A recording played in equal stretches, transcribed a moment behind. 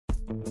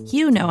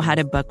You know how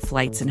to book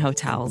flights and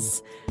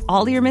hotels.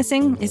 All you're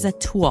missing is a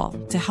tool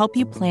to help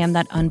you plan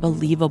that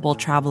unbelievable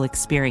travel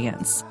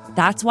experience.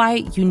 That's why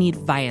you need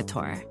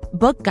Viator.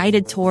 Book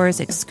guided tours,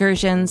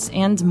 excursions,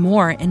 and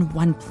more in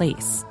one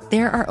place.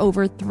 There are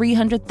over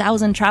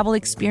 300,000 travel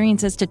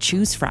experiences to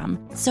choose from,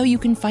 so you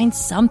can find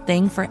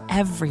something for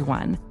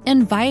everyone.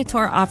 And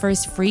Viator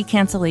offers free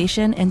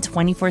cancellation and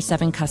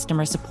 24/7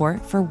 customer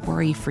support for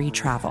worry-free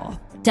travel.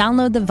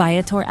 Download the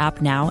Viator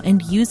app now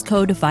and use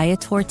code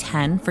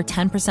Viator10 for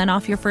 10%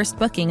 off your first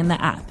booking in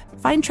the app.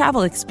 Find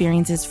travel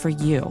experiences for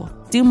you.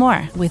 Do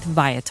more with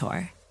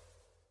Viator.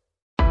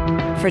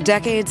 For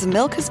decades,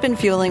 Milk has been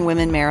fueling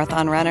women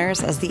marathon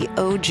runners as the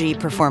OG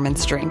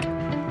performance drink.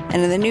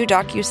 And in the new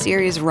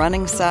docuseries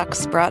Running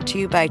Sucks, brought to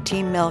you by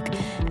Team Milk,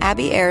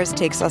 Abby Ayers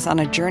takes us on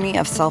a journey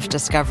of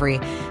self-discovery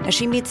as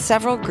she meets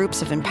several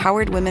groups of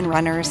empowered women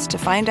runners to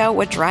find out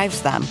what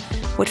drives them,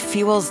 what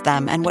fuels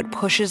them, and what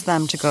pushes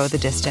them to go the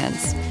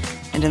distance.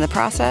 And in the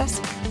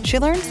process, she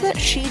learns that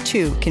she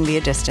too can be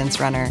a distance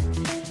runner.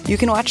 You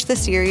can watch the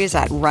series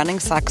at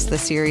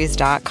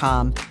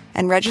runningsuckstheseries.com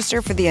and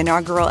register for the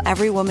inaugural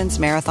Every Woman's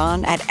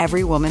Marathon at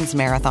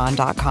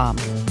everywomansmarathon.com.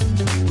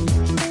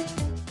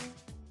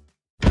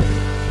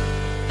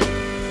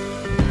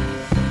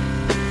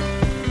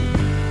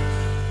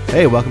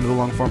 Hey, welcome to the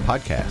Long Form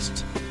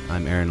Podcast.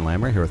 I'm Aaron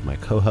Lammer here with my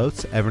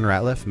co-hosts, Evan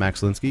Ratliff,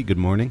 Max Linsky. Good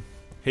morning.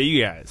 Hey,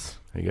 you guys.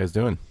 How you guys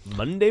doing?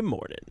 Monday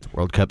morning.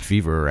 World Cup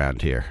fever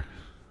around here.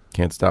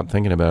 Can't stop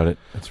thinking about it.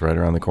 It's right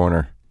around the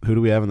corner. Who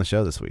do we have on the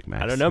show this week,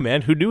 Max? I don't know,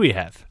 man. Who do we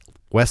have?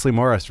 Wesley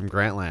Morris from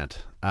Grantland.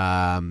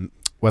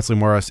 Wesley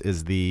Morris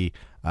is the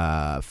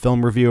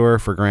film reviewer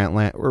for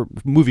Grantland, or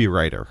movie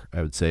writer,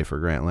 I would say, for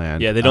Grantland.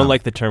 Yeah, they don't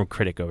like the term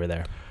critic over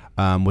there.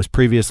 Was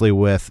previously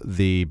with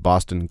the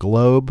Boston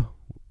Globe,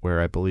 where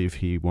I believe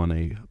he won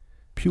a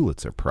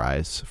Pulitzer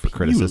Prize for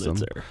criticism.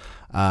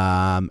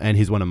 And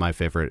he's one of my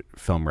favorite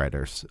film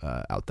writers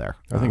out there.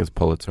 I think it's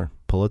Pulitzer.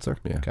 Pulitzer?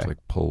 Yeah, okay. It's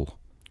like pull.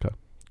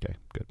 Okay,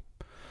 good.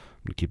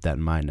 I'm going to keep that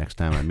in mind next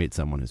time I meet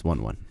someone who's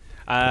won one.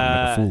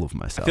 I'll make a fool of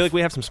myself. I feel like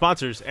we have some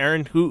sponsors.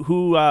 Aaron,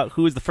 who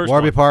is the first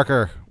Warby one?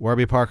 Parker.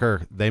 Warby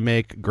Parker. They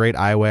make great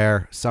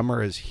eyewear.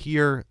 Summer is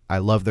here. I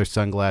love their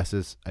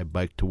sunglasses. I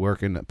biked to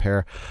work in a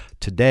pair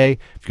today.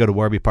 If you go to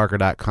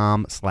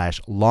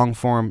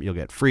warbyparker.com/longform, you'll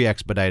get free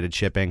expedited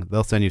shipping.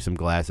 They'll send you some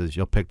glasses.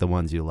 You'll pick the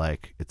ones you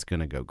like. It's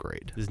going to go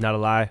great. This is not a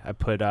lie. I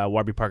put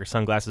Warby Parker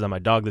sunglasses on my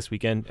dog this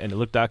weekend, and it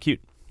looked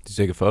cute. Did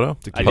you take a photo?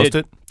 I Post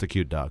did. it? It's a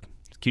cute dog.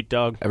 It's a cute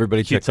dog.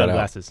 Everybody cute check that out.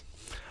 sunglasses.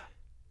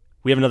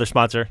 We have another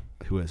sponsor.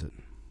 Who is it?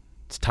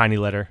 It's Tiny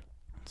Letter.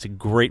 It's a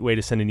great way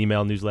to send an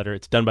email newsletter.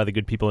 It's done by the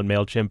good people in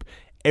MailChimp.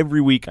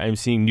 Every week I am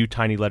seeing new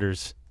Tiny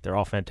Letters. They're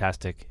all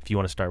fantastic. If you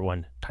want to start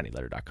one,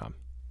 tinyletter.com.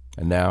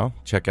 And now,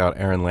 check out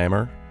Aaron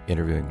Lammer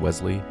interviewing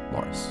Wesley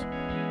Morris.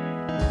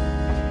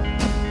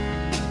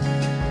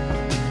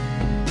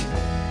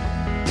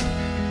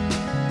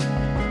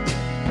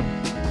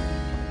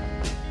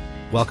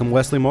 Welcome,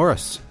 Wesley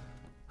Morris.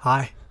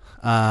 Hi.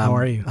 How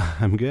are you?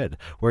 I'm good.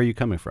 Where are you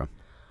coming from?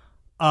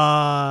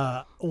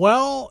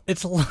 Well,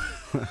 it's I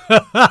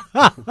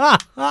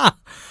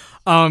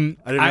didn't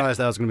realize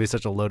that was going to be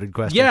such a loaded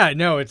question. yeah,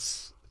 no,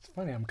 it's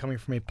funny. I'm coming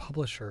from a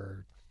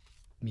publisher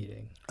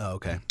meeting. Oh,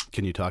 okay.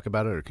 Can you talk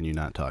about it or can you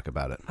not talk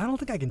about it? I don't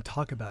think I can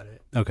talk about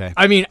it. Okay.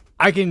 I mean,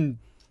 I can.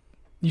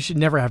 You should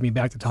never have me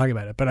back to talk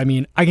about it, but I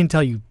mean, I can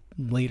tell you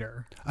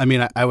later. I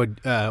mean, I would.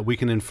 We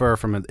can infer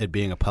from it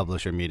being a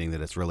publisher meeting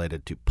that it's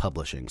related to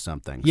publishing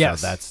something.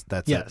 Yes. So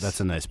that's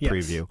a nice Yes.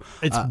 preview.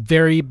 It's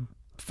very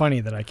funny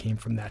that I came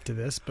from that to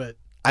this, but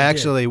I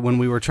actually, when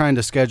we were trying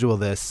to schedule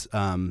this,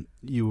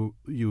 you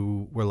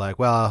were like,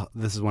 well,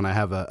 this is when I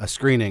have a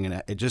screening,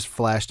 and it just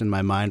flashed in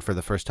my mind for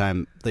the first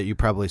time that you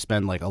probably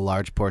spend like a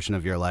large portion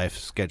of your life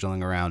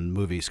scheduling around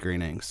movie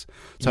screenings.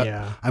 So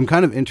yeah. I'm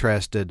kind of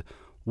interested.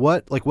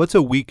 What's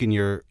a week in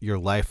your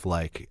life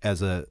like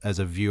as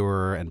a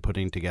viewer and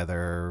putting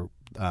together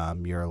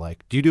your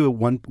do you do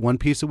one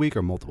piece a week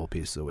or multiple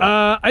pieces a week?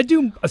 I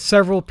do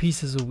several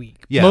pieces a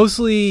week. Yeah.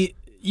 Mostly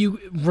you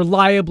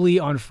reliably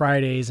on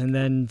Fridays, and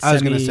then I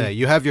was going to say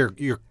you have your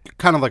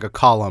kind of like a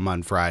column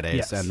on Fridays,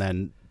 Yes. and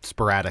then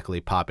sporadically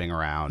popping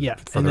around. Yeah,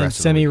 for and the then rest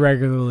of the week.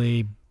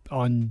 semi-regularly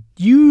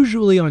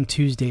usually on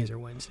Tuesdays or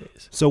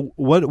Wednesdays. So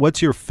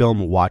what's your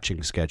film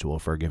watching schedule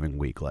for a given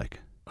week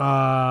like?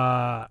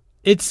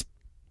 It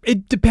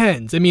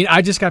depends. I mean,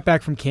 I just got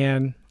back from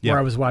Cannes Yeah. where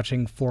I was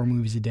watching 4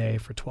 movies a day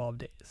for 12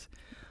 days.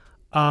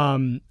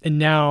 And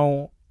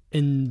now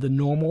in the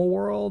normal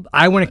world,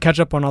 I want to catch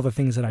up on all the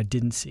things that I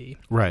didn't see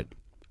Right.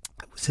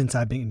 since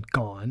I've been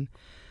gone.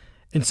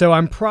 And so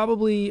I'm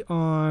probably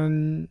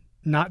on,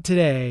 not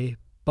today,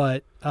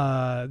 but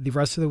the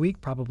rest of the week,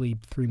 probably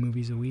 3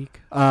 movies a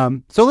week.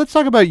 So let's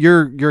talk about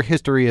your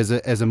history as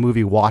a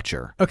movie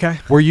watcher. Okay.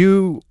 Were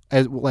you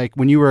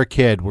when you were a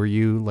kid? Were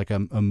you like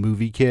a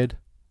movie kid?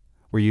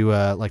 Were you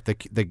like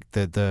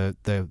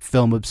the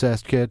film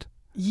obsessed kid?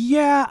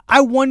 Yeah,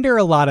 I wonder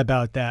a lot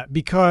about that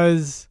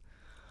because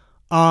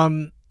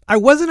I I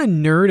wasn't a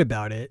nerd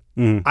about it.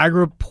 Mm. I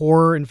grew up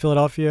poor in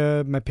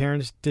Philadelphia. My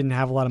parents didn't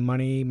have a lot of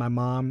money.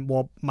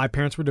 My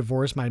parents were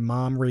divorced. My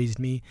mom raised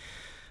me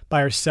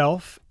by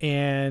herself.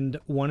 And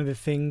one of the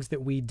things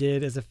that we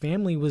did as a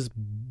family was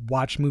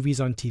watch movies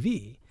on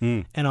TV.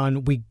 Mm.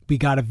 And we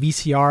got a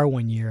VCR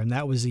one year, and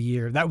that was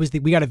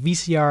we got a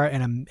VCR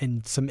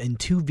and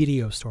two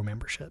video store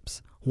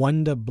memberships.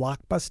 One to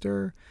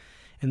Blockbuster,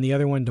 and the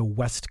other one to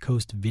West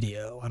Coast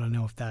Video. I don't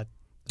know if that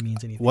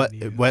means anything. What to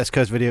you. West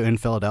Coast Video in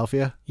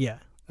Philadelphia? Yeah.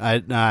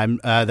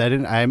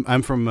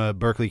 I'm from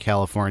Berkeley,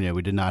 California.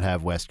 We did not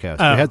have West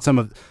Coast. Oh. We had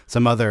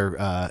some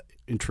other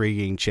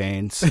intriguing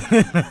chains,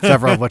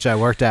 several of which I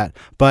worked at.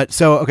 But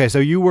so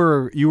you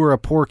were a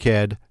poor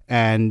kid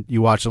and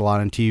you watched a lot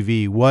on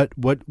TV. What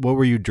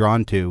were you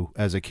drawn to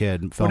as a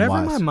kid, film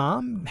Whatever wise? my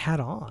mom had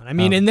on. I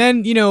mean, and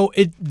then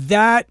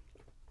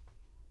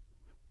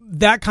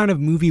that kind of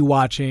movie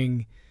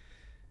watching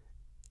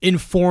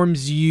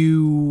informs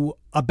you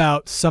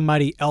about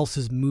somebody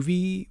else's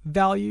movie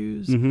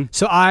values. Mm-hmm.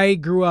 So I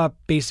grew up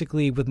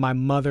basically with my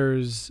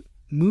mother's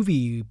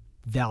movie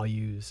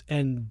values,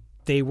 and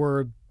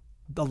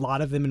a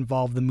lot of them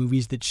involved the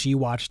movies that she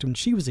watched when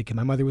she was a kid.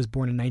 My mother was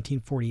born in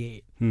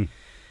 1948.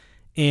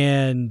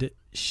 And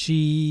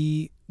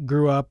she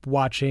grew up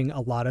watching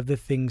a lot of the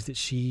things that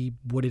she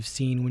would have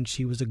seen when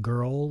she was a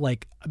girl,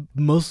 like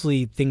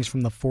mostly things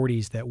from the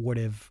 40s that would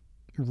have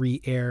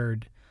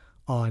re-aired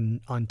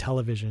on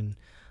television,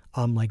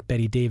 like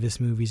Bette Davis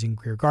movies and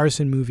Greer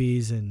Garson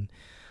movies, and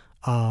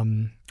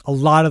a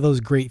lot of those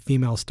great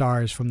female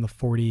stars from the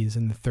 40s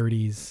and the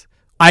 30s.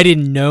 I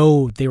didn't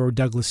know they were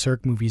Douglas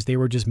Sirk movies. They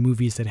were just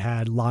movies that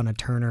had Lana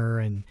Turner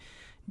and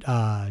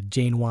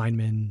Jane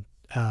Wyman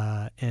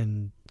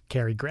and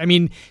Cary Grant. I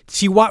mean,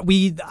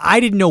 I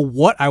didn't know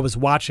what I was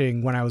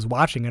watching when I was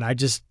watching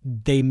it.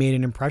 They made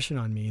an impression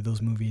on me, those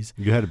movies.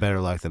 You had better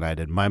luck than I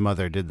did. My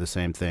mother did the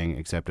same thing,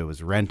 except it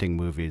was renting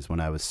movies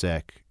when I was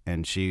sick,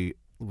 and she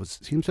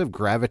seems to have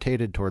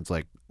gravitated towards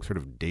like sort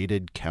of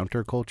dated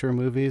counterculture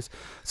movies.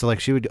 So like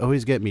she would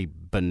always get me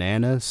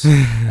Bananas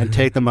and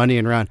Take the Money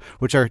and Run,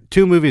 which are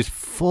two movies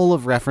full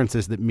of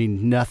references that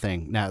mean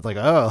nothing. Now it's like,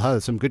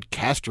 some good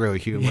Castro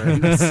humor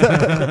in this.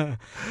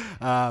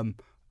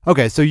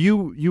 Okay, so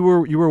you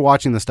were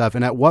watching the stuff,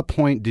 and at what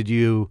point did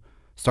you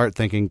start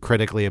thinking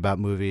critically about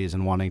movies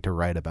and wanting to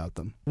write about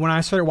them? When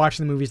I started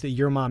watching the movies that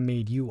your mom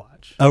made you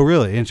watch. Oh,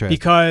 really? Interesting.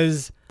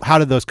 Because how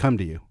did those come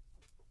to you?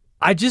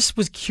 I just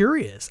was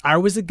curious. I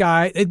was a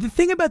guy. The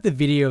thing about the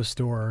video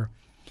store,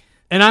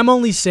 and I'm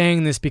only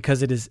saying this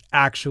because it is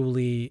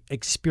actually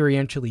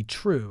experientially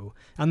true.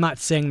 I'm not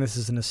saying this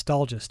as a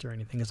nostalgist or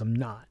anything, as I'm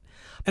not.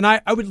 And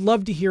I would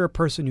love to hear a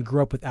person who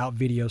grew up without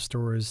video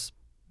stores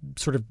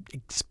sort of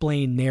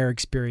explain their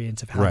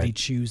experience of how they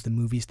choose the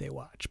movies they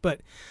watch.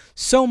 But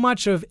so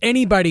much of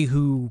anybody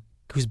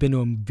who's been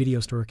to a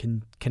video store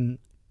can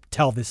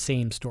tell the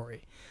same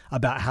story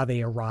about how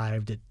they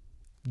arrived at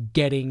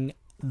getting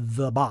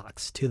the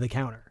box to the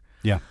counter.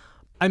 Yeah.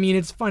 I mean,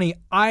 it's funny.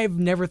 I've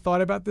never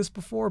thought about this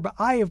before, but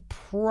I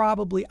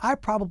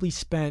probably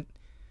spent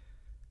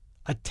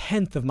a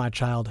tenth of my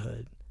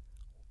childhood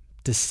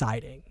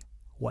deciding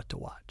what to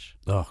watch.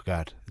 Oh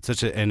God,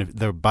 it's and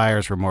the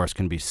buyer's remorse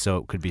could be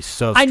so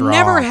strong. I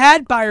never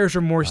had buyer's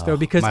remorse though,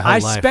 because my whole I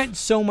life. Spent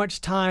so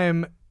much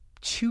time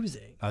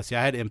choosing. See,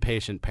 I had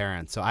impatient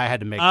parents, so I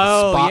had to make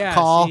the spot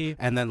call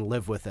and then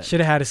live with it.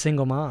 Should have had a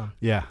single mom.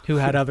 Yeah. Who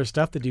had other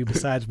stuff to do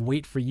besides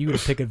wait for you to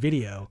pick a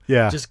video.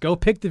 Yeah. Just go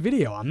pick the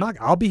video.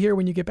 I'll be here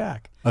when you get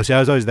back. Oh, see, I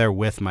was always there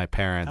with my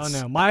parents.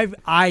 Oh no,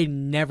 I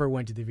never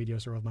went to the video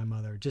store with my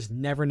mother. Just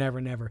never.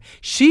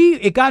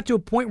 It got to a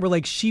point where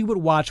like she would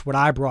watch what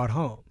I brought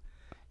home.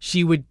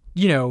 She would,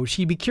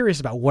 she'd be curious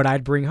about what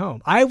I'd bring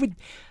home. I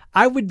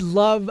would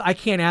love. I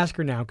can't ask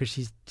her now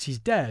because she's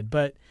dead,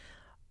 but.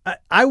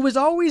 I was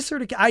always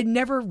I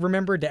never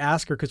remembered to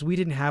ask her because we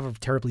didn't have a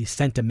terribly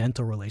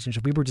sentimental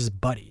relationship. We were just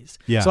buddies.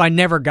 Yeah. So we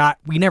never got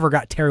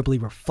terribly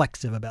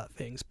reflexive about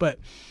things. But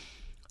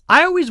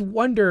I always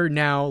wonder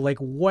now, like,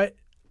 what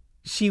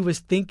she was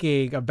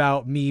thinking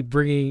about me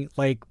bringing,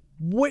 like,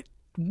 what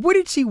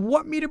did she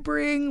want me to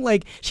bring?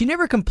 Like, she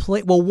never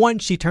complained. Well,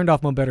 once she turned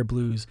off Mo Better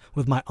Blues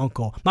with my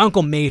uncle. My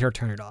uncle made her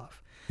turn it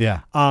off.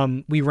 Yeah.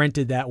 We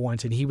rented that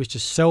once, and he was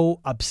just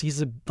so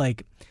he's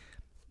like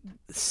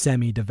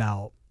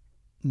semi-devout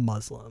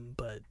Muslim,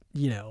 but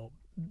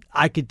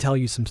I could tell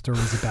you some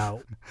stories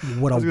about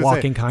what a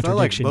walking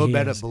contradiction Mo he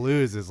Better is.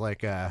 Blues is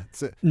like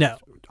No,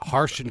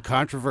 harsh and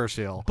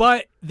controversial.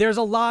 but there's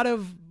a lot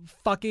of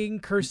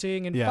fucking,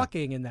 cursing, and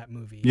fucking in that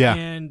movie. Yeah,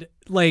 and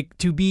like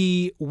to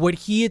be what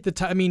he at the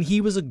time. I mean,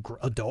 he was an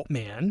adult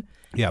man.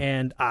 Yeah,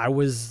 and I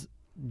was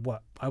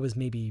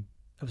maybe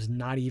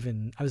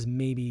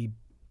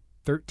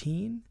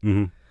 13.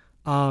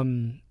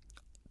 Mm-hmm.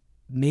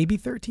 Maybe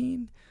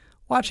 13.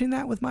 Watching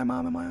that with my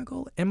mom and my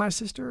uncle and my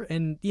sister.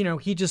 And,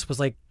 he just was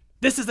like,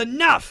 this is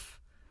enough.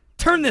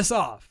 Turn this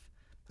off.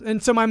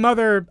 And so my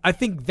mother, I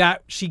think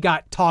that she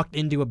got talked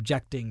into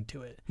objecting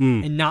to it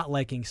and not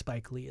liking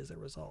Spike Lee as a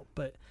result.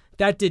 But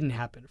that didn't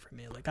happen for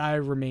me. Like, I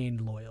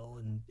remained loyal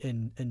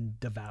and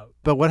devout.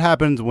 But what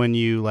happens when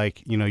you,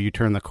 like, you know, you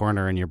turn the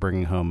corner and you're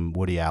bringing home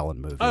Woody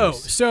Allen movies? Oh,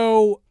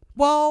 so,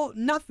 well,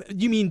 nothing.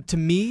 You mean to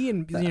me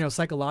and, you know,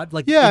 psychologically?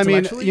 Like, yeah, I mean,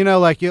 intellectually? you know,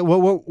 like,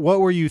 what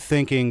were you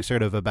thinking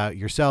sort of about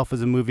yourself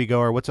as a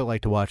moviegoer? What's it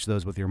like to watch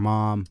those with your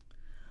mom?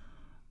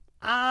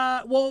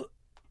 Well,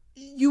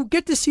 you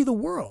get to see the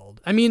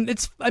world. I mean,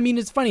 it's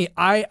funny.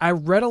 I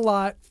read a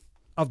lot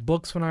of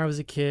books when I was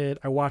a kid.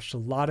 I watched a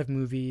lot of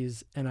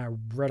movies, and I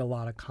read a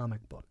lot of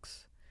comic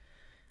books.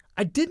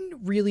 I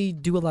didn't really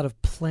do a lot of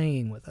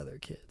playing with other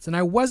kids, and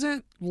I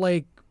wasn't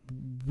like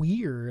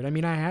weird. I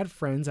mean, I had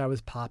friends. I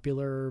was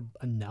popular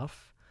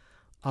enough.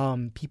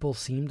 People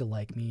seemed to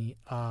like me,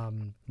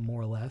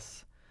 more or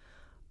less.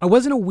 I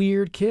wasn't a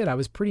weird kid. I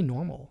was pretty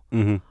normal.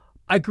 Mm-hmm.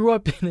 I grew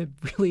up in a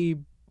really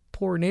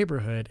poor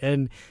neighborhood,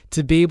 and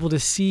to be able to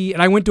see,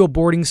 and I went to a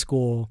boarding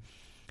school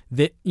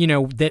that, you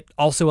know, that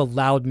also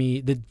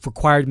that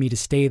required me to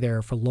stay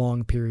there for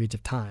long periods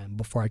of time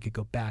before I could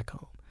go back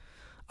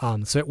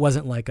home. So it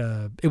wasn't like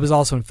it was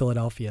also in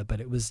Philadelphia,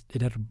 but it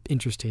had an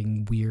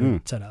interesting,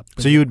 weird setup.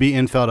 So you would be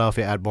in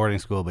Philadelphia at boarding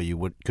school, but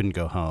you couldn't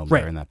go home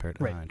during that period.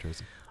 Right. Oh,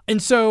 interesting.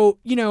 And so,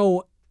 you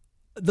know,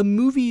 the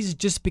movies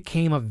just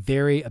became a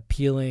very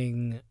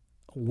appealing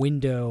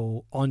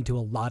window onto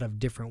a lot of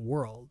different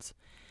worlds.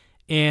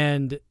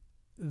 And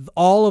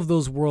all of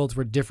those worlds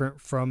were different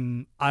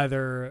from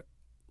either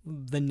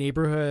the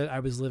neighborhood I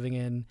was living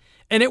in.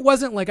 And it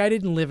wasn't like I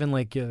didn't live in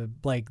like the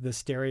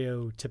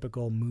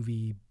stereotypical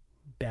movie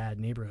bad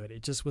neighborhood.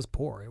 It just was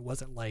poor. It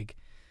wasn't like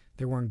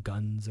there weren't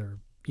guns or,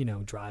 you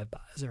know,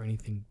 drive-bys or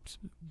anything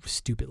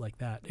stupid like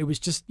that. It was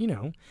just, you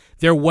know,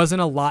 there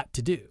wasn't a lot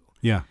to do.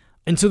 Yeah.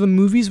 And so the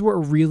movies were a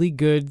really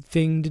good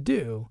thing to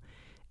do.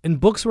 And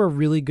books were a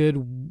really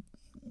good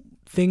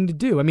thing to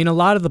do. I mean, a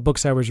lot of the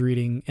books I was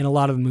reading and a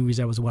lot of the movies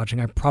I was watching,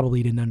 I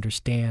probably didn't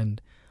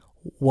understand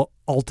what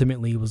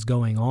ultimately was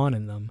going on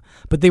in them,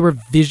 but they were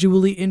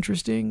visually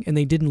interesting and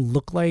they didn't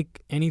look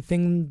like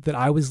anything that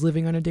I was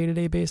living on a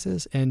day-to-day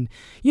basis. And,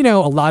 you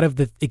know, a lot of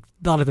the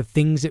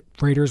things that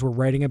writers were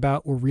writing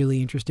about were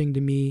really interesting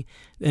to me,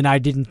 and I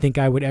didn't think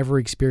I would ever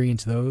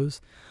experience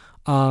those.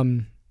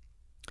 And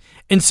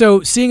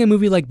so seeing a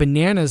movie like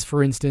Bananas,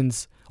 for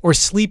instance, or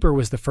Sleeper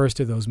was the first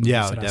of those movies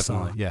that I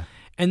saw. Yeah.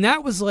 And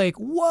that was like,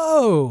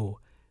 whoa,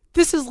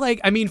 this is like,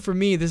 I mean, for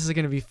me, this is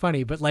going to be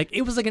funny, but like,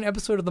 it was like an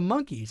episode of The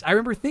Monkees. I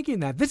remember thinking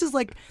that this is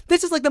like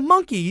The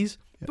Monkees,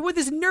 but with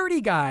this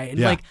nerdy guy. And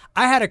like,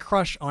 I had a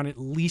crush on at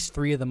least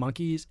 3 of the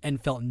Monkees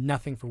and felt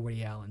nothing for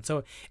Woody Allen.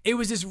 So it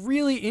was this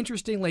really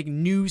interesting, like,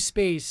 new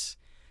space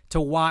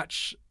to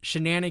watch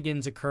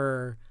shenanigans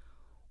occur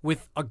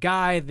with a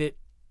guy that,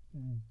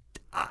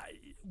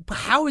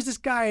 how is this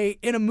guy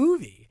in a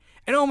movie?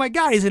 And oh my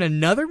God, he's in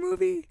another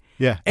movie?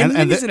 Yeah. And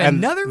he's in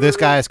another movie? This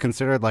guy is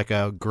considered like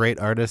a great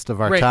artist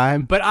of our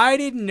time. But I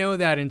didn't know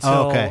that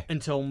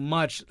until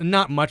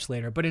not much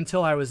later, but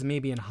until I was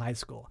maybe in high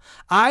school.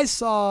 I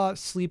saw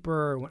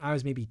Sleeper when I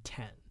was maybe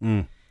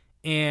 10.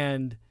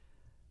 And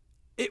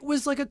it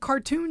was like a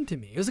cartoon to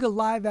me. It was like a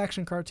live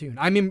action cartoon.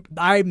 I mean,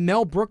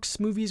 Mel Brooks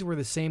movies were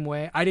the same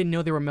way. I didn't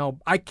know they were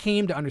I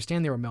came to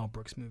understand they were Mel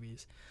Brooks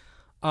movies.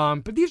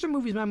 But these are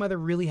movies my mother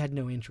really had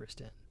no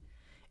interest in.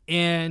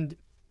 And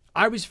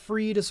I was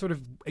free to sort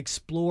of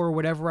explore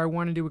whatever I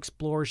wanted to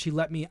explore.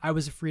 I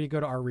was free to go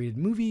to R-rated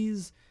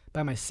movies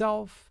by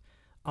myself.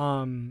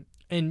 And,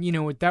 you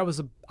know,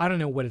 I don't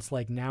know what it's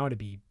like now to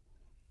be,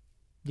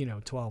 you know,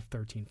 12,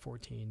 13,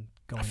 14.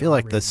 I feel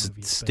like the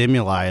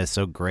stimuli is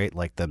so great.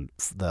 Like the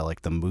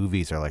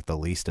movies are like the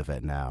least of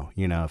it now.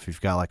 You know, if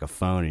you've got like a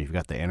phone and you've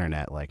got the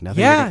internet, like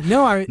nothing. Yeah,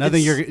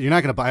 you're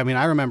not gonna buy. I mean,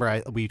 I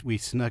remember we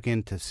snuck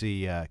in to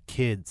see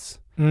Kids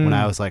when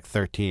I was like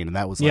 13, and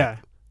that was like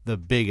the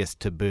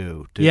biggest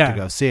taboo to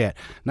go see it.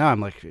 Now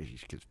I'm like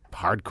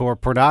hardcore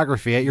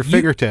pornography at your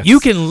fingertips. You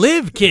can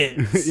live,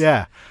 kids.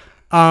 Yeah.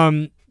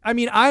 I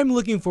mean, I'm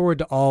looking forward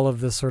to all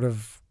of the sort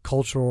of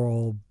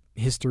cultural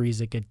histories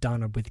that get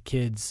done with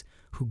kids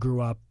who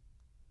grew up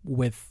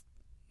with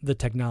the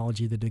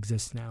technology that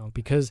exists now,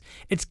 because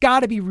it's got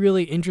to be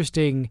really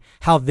interesting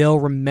how they'll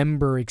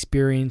remember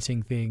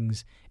experiencing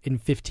things in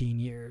 15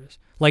 years.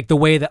 Like the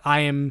way that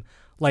I am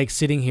like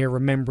sitting here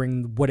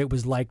remembering what it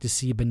was like to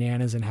see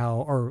Bananas and how,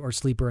 or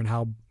Sleeper, and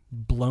how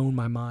blown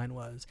my mind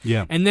was.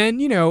 Yeah. And then,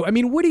 you know, I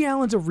mean, Woody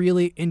Allen's a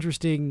really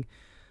interesting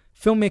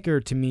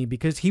filmmaker to me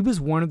because he was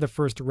one of the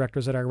first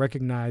directors that I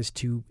recognized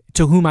to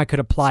whom I could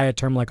apply a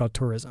term like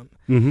auteurism.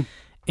 Mm-hmm.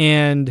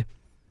 And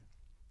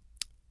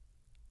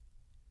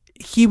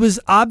he was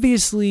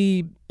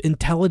obviously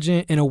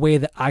intelligent in a way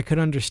that I could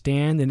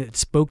understand, and it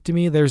spoke to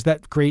me. There's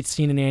that great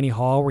scene in Annie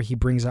Hall where he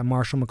brings out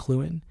Marshall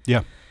McLuhan.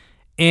 Yeah.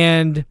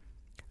 And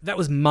that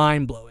was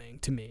mind-blowing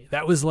to me.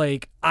 That was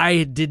like,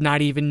 I did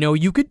not even know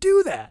you could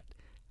do that.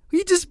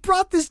 He just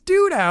brought this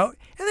dude out,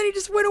 and then he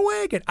just went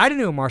away again. I didn't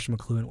know who Marshall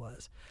McLuhan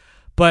was.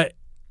 But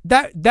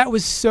that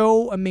was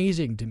so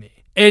amazing to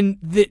me. And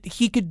that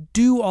he could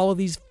do all of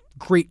these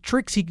great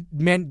tricks.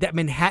 That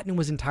Manhattan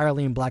was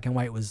entirely in black and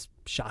white was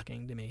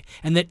shocking to me,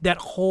 and that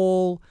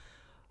whole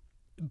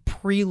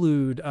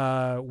prelude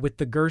with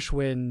the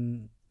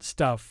Gershwin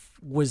stuff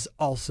was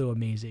also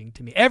amazing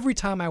to me. Every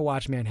time I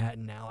watch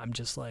Manhattan now, I'm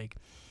just like,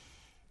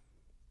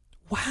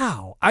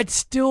 wow. It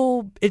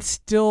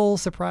still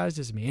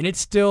surprises me, and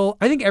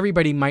I think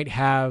everybody might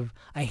have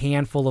a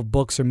handful of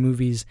books or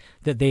movies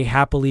that they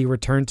happily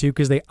return to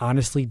because they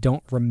honestly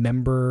don't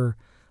remember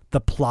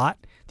the plot.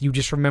 You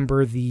just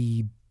remember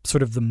the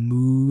sort of the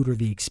mood or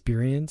the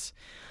experience.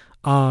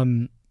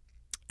 And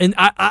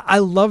I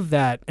love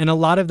that. And a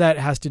lot of that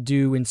has to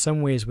do in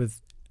some ways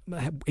with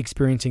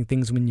experiencing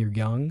things when you're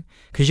young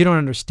because you don't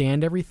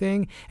understand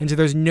everything. And so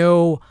there's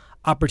no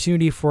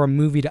opportunity for a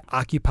movie to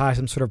occupy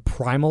some sort of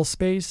primal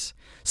space.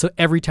 So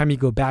every time you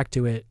go back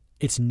to it,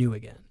 it's new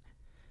again.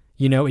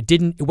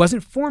 It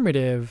wasn't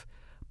formative,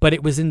 but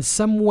it was in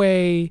some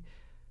way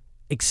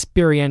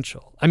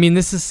experiential. I mean,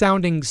 this is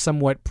sounding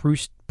somewhat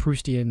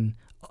Proustian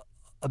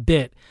a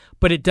bit,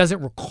 but it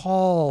doesn't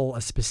recall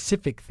a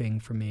specific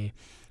thing for me.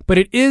 But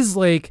it is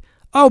like,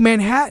 oh,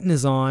 Manhattan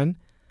is on.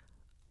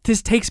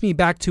 This takes me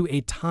back to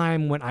a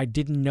time when I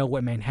didn't know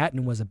what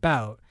Manhattan was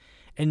about.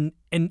 And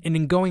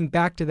in going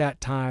back to that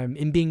time,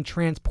 in being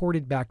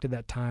transported back to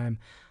that time,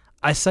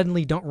 I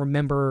suddenly don't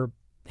remember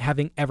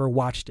having ever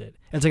watched it.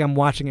 It's like I'm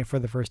watching it for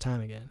the first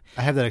time again.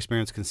 I have that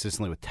experience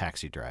consistently with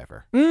Taxi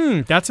Driver.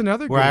 That's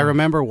another good where I one.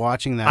 remember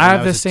watching that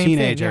when I was a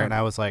teenager, and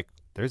I was like,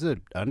 there's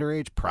an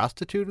underage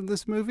prostitute in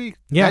this movie?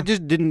 Yeah. That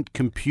just didn't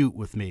compute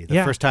with me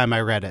the first time I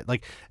read it.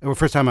 Or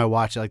first time I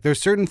watched it. Like,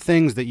 there's certain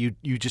things that you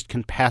just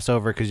can pass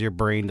over because your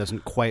brain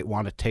doesn't quite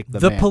want to take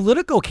them in. The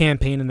political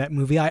campaign in that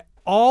movie, I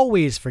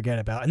always forget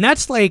about. And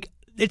that's like,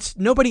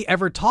 nobody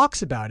ever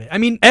talks about it. I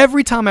mean,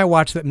 every time I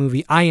watch that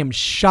movie, I am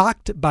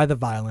shocked by the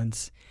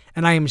violence,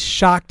 and I am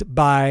shocked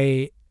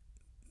by,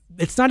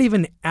 it's not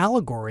even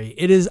allegory.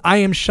 I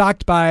am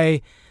shocked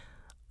by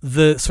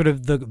the sort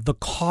of the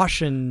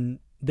caution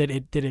that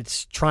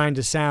it's trying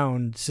to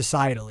sound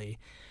societally.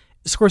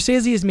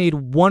 Scorsese has made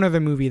one other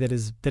movie that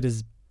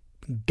has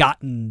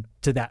gotten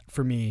to that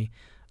for me.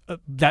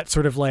 That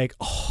sort of like,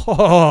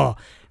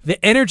 the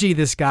energy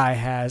this guy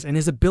has and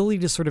his ability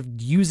to sort of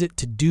use it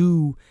to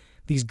do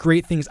these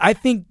great things. I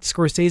think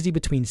Scorsese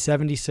between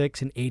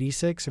 76 and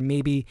 86, or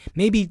maybe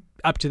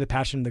up to The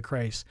Passion of the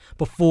Christ,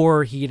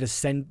 before he had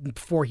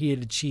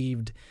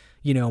achieved,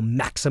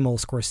 maximal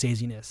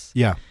Scorsese-ness.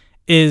 Yeah.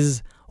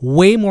 Is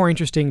way more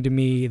interesting to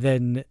me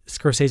than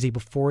Scorsese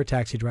before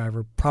Taxi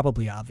Driver,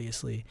 probably,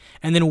 obviously,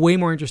 and then way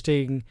more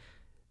interesting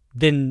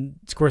than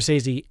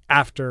Scorsese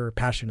after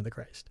Passion of the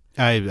Christ.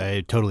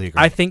 I totally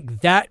agree. I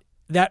think that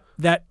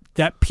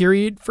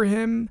period for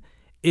him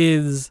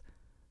is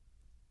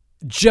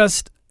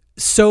just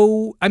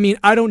so. I mean,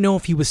 I don't know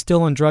if he was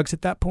still on drugs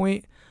at that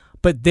point,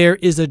 but there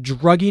is a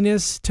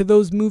drugginess to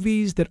those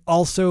movies that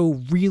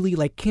also really,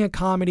 like Camp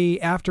Comedy,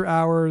 After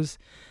Hours,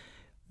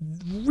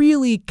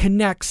 really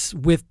connects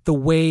with the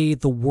way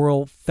the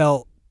world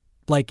felt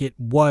like it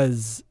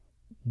was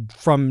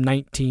from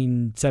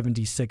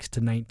 1976 to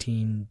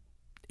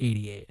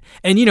 1988.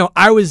 And,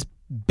 I was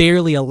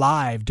barely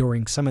alive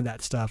during some of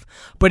that stuff,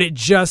 but it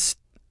just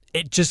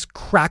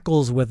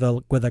crackles with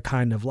a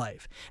kind of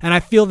life. And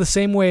I feel the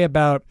same way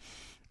about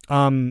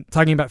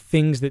talking about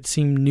things that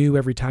seem new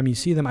every time you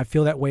see them. I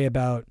feel that way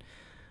about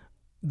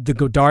the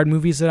Godard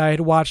movies that I had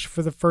watched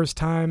for the first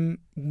time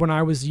when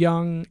I was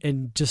young,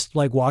 and just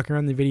like walking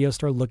around the video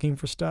store looking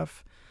for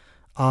stuff,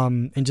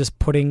 and just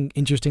putting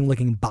interesting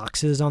looking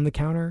boxes on the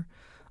counter.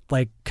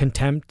 Like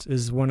Contempt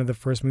is one of the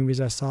first movies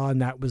I saw,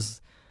 and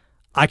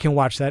I can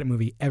watch that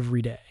movie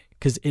every day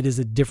because it is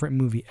a different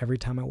movie every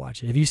time I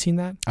watch it. Have you seen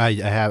that? I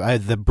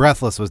have. The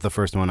Breathless was the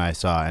first one I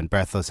saw, and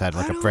Breathless had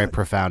like a very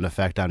profound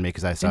effect on me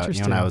because I saw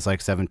it when I was like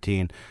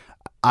 17.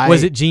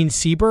 Was it Gene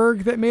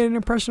Seberg that made an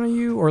impression on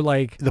you, or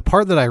like the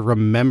part that I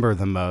remember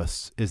the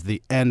most is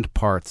the end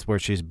parts where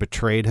she's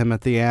betrayed him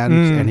at the end,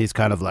 and he's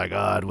kind of like,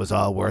 "Oh, it was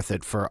all worth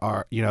it for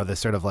our," this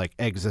sort of like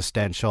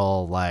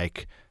existential,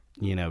 like,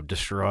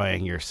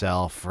 destroying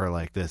yourself for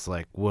like this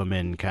like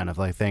woman kind of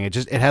like thing.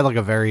 It had like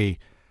a very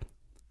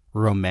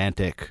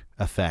romantic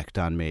effect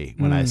on me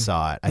when I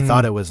saw it. I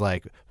thought it was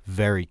like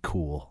very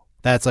cool.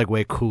 That's like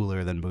way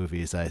cooler than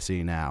movies I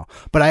see now.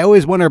 But I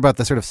always wonder about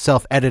the sort of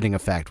self-editing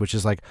effect, which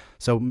is like,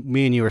 so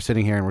me and you are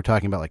sitting here and we're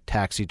talking about like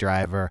Taxi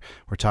Driver,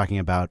 we're talking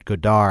about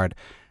Godard.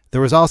 There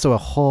was also a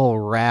whole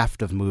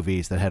raft of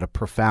movies that had a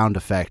profound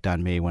effect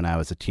on me when I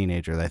was a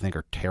teenager that I think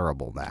are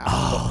terrible now.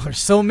 Oh, there's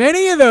so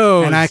many of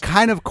those. And I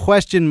kind of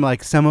question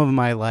like some of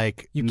my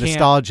like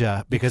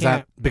nostalgia because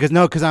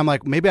I'm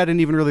like, maybe I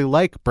didn't even really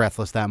like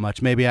Breathless that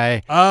much. Maybe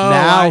I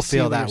now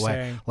feel that way.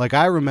 Saying. Like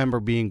I remember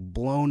being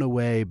blown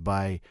away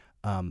by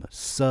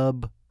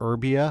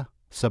Suburbia.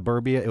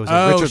 It was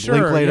a Richard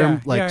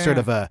Linklater, sort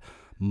of a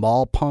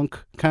mall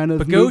punk kind of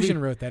Bogosian movie.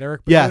 Wrote that.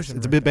 Eric Bogosian Yes,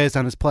 it's a bit based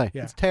on his play.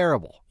 Yeah. It's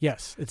terrible.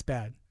 Yes, it's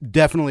bad.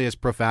 Definitely as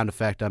profound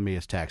effect on me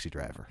as Taxi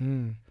Driver.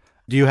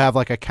 Do you have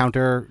like a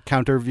counter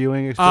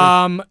viewing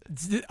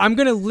experience? I'm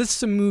going to list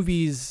some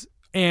movies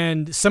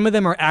And some of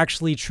them are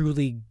actually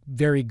truly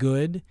very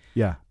good.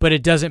 Yeah. But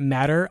it doesn't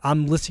matter.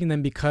 I'm listing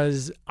them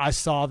because I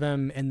saw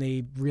them and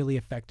they really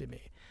affected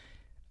me.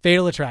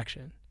 Fatal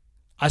Attraction.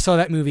 I saw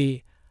that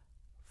movie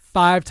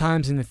 5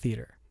 times in the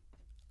theater.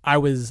 I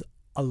was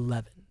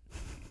 11.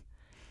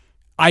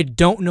 I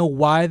don't know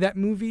why that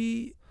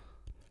movie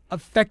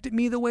affected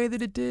me the way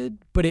that it did,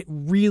 but it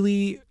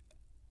really...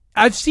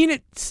 I've seen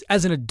it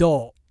as an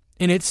adult,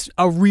 and it's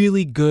a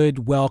really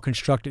good,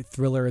 well-constructed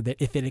thriller that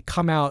if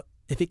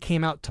it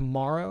came out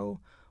tomorrow,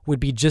 would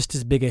be just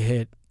as big a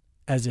hit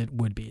as it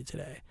would be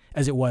today,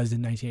 as it was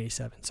in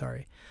 1987,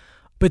 sorry.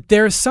 But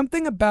there's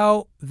something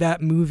about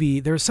that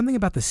movie, there's something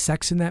about the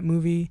sex in that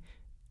movie.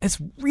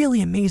 It's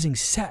really amazing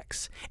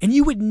sex. And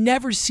you would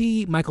never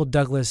see Michael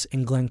Douglas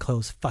and Glenn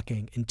Close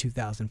fucking in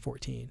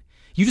 2014.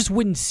 You just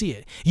wouldn't see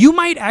it. You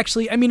might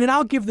actually, and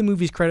I'll give the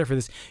movies credit for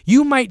this,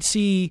 you might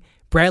see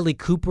Bradley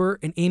Cooper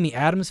and Amy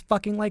Adams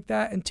fucking like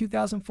that in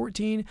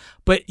 2014,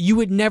 but you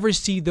would never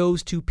see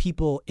those two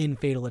people in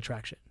Fatal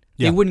Attraction.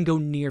 Yeah. They wouldn't go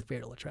near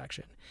Fatal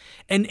Attraction.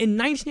 And in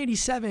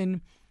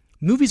 1987,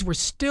 movies were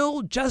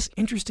still just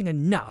interesting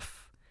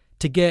enough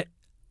to get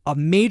a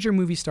major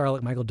movie star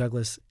like Michael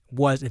Douglas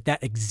was at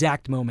that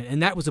exact moment.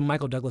 And that was when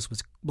Michael Douglas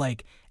was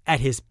like at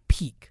his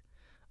peak.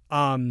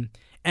 And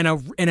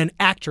an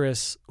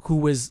actress who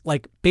was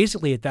like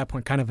basically at that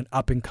point kind of an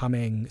up and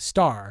coming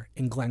star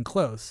in Glenn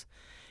Close.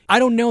 I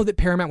don't know that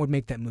Paramount would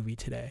make that movie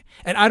today.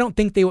 And I don't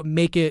think they would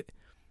make it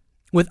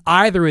with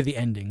either of the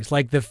endings,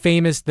 like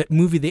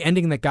the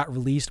ending that got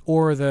released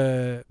or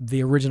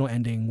the original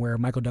ending where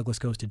Michael Douglas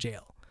goes to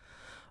jail.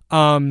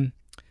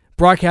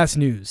 Broadcast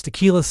News,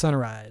 Tequila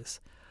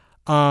Sunrise,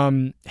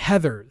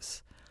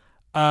 Heathers.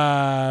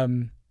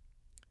 You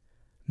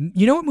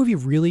know what movie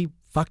really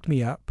fucked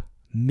me up?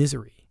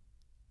 Misery.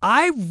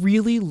 I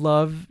really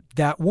love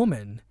that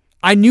woman.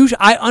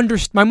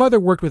 My mother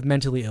worked with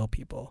mentally ill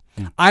people.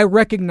 I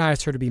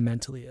recognized her to be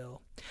mentally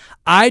ill.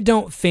 I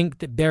don't think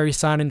that Barry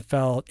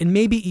Sonnenfeld and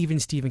maybe even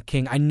Stephen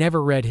King, I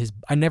never read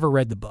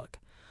the book.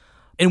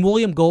 And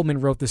William Goldman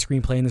wrote the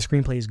screenplay, and the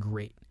screenplay is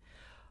great.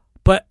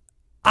 But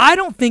I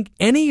don't think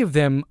any of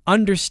them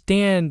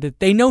understand that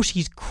they know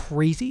she's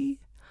crazy,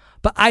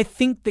 but I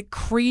think that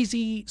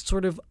crazy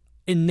sort of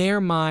in their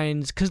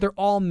minds, because they're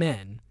all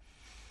men,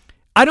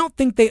 I don't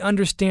think they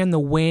understand the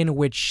way in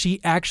which she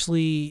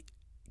actually,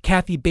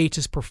 Kathy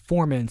Bates'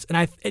 performance,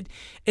 and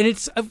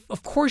it's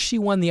of course she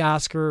won the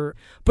Oscar,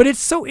 but it's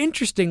so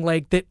interesting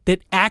like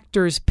that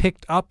actors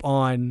picked up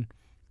on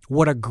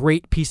what a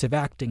great piece of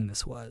acting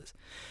this was,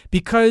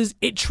 because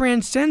it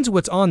transcends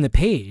what's on the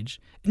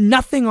page.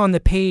 Nothing on the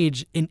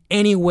page in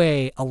any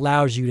way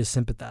allows you to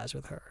sympathize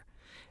with her.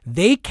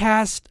 They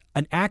cast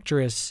an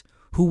actress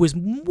who was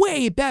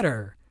way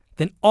better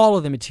than all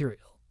of the material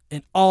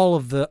and all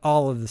of the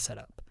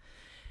setup.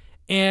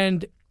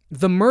 And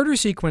the murder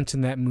sequence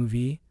in that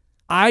movie,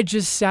 I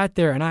just sat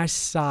there and I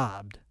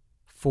sobbed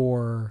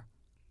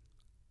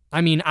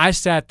I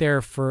sat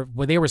there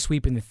they were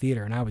sweeping the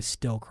theater and I was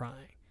still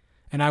crying.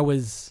 And that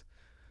was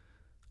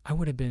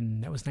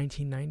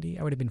 1990.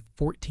 I would have been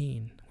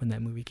 14 when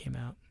that movie came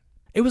out.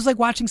 It was like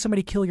watching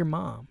somebody kill your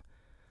mom,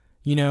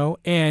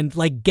 and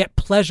like get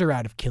pleasure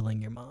out of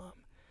killing your mom.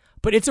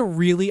 But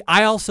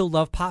I also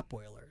love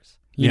potboilers,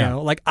 you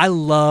know, like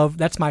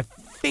that's my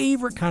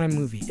favorite kind of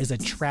movie is a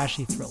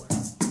trashy thriller.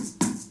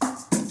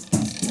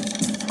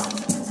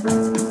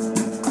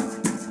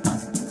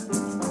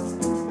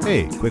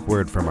 Hey, quick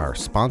word from our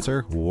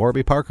sponsor,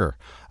 Warby Parker.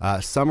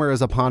 Summer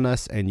is upon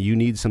us, and you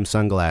need some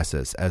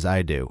sunglasses, as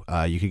I do.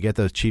 You could get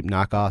those cheap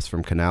knockoffs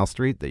from Canal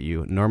Street that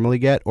you normally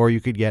get, or you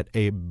could get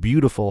a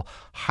beautiful,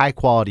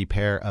 high-quality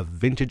pair of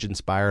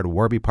vintage-inspired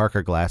Warby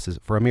Parker glasses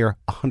for a mere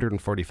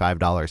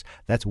 $145.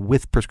 That's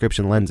with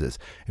prescription lenses.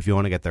 If you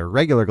want to get their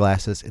regular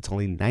glasses, it's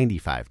only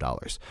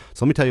 $95.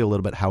 So let me tell you a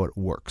little bit how it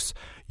works.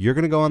 You're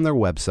going to go on their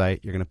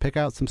website. You're going to pick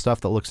out some stuff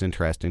that looks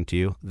interesting to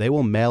you. They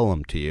will mail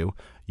them to you.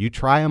 You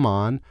try them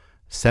on,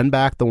 send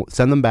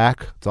them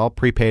back. It's all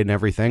prepaid and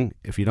everything.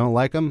 If you don't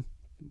like them,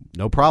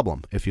 no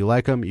problem. If you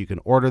like them, you can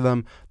order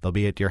them. They'll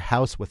be at your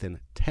house within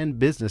 10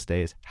 business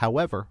days.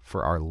 However,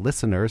 for our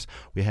listeners,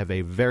 we have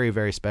a very,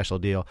 very special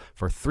deal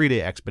for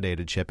 3-day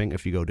expedited shipping.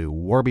 If you go to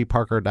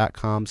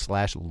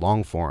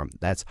warbyparker.com/longform,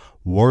 that's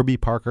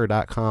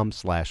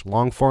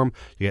warbyparker.com/longform.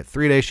 You get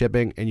 3-day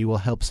shipping and you will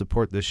help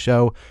support this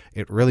show.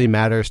 It really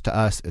matters to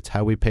us. It's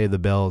how we pay the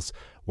bills.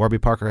 Warby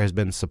Parker has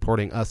been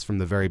supporting us from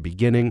the very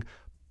beginning.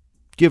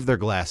 Give their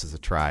glasses a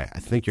try. I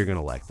think you're going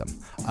to like them.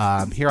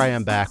 Here I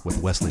am back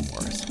with Wesley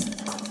Morris.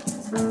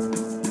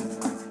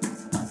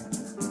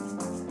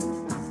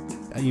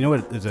 You know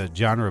what is a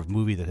genre of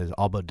movie that has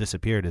all but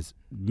disappeared is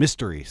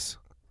mysteries.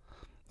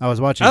 I was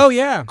watching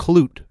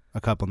Klute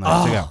a couple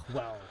nights ago.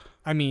 Well,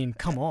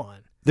 come on.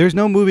 There's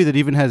no movie that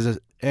even has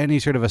any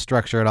sort of a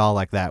structure at all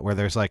like that, where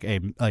there's like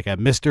a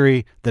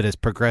mystery that is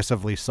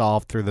progressively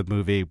solved through the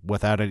movie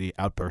without any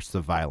outbursts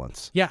of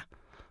violence. Yeah.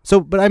 So,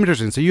 but I'm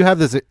interested. So you have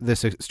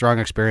this strong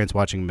experience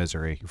watching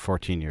Misery. You're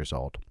 14 years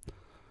old.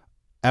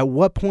 At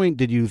what point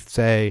did you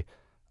say,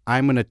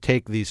 I'm going to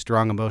take these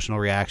strong emotional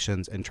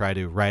reactions and try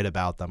to write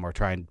about them or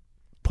try and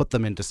put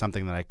them into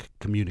something that I could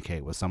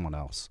communicate with someone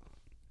else?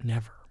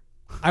 Never.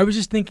 I was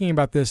just thinking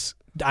about this.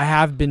 I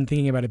have been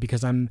thinking about it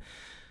because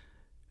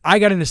I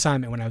got an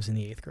assignment when I was in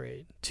the 8th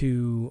grade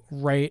to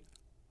write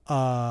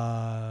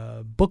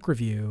a book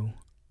review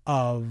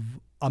of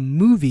a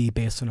movie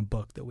based on a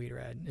book that we'd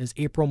read. It's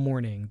April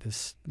Morning,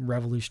 this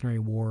Revolutionary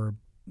War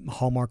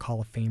Hallmark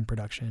Hall of Fame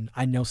production.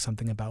 I know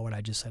something about what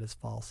I just said is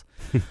false.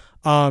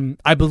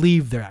 I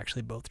believe they're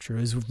actually both true.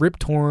 It was Rip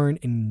Torn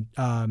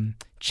and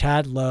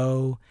Chad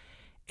Lowe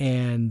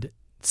and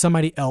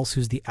somebody else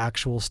who's the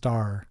actual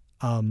star,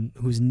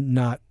 who's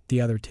not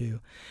the other two.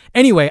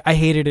 Anyway, I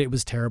hated it. It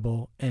was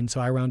terrible. And so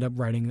I wound up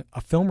writing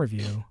a film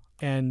review.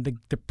 And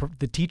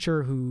the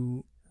teacher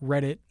who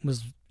read it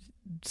was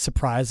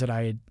surprised that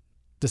I had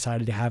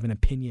decided to have an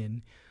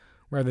opinion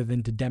rather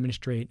than to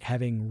demonstrate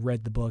having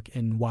read the book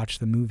and watched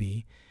the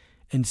movie,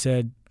 and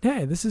said,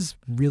 hey, this is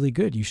really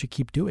good. You should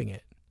keep doing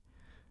it.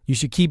 You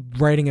should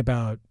keep writing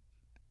about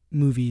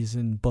movies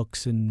and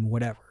books and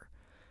whatever.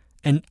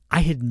 And I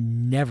had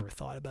never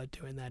thought about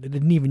doing that. I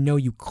didn't even know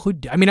you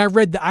could do. I mean,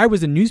 I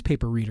was a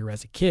newspaper reader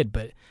as a kid,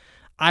 but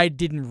I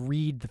didn't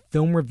read the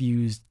film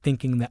reviews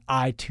thinking that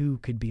I too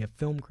could be a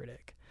film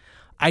critic.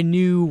 I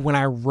knew when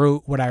I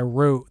wrote what I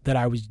wrote that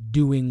I was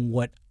doing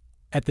what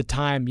at the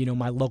time,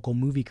 my local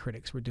movie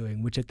critics were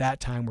doing, which at that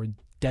time were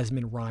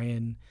Desmond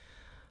Ryan,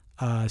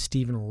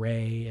 Stephen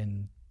Ray,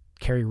 and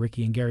Kerry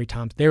Rickey and Gary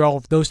Thompson.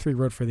 Those three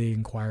wrote for the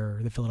Inquirer,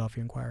 the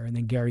Philadelphia Inquirer, and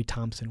then Gary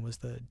Thompson was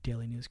the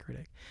Daily News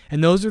critic.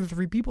 And those are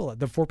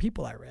the 4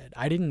 people I read.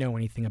 I didn't know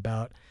anything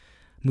about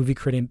movie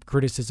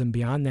criticism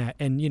beyond that.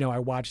 And, I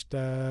watched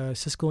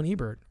Siskel and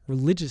Ebert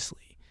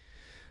religiously.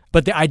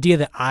 But the idea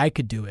that I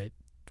could do it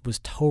was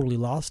totally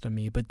lost on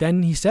me. But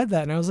then he said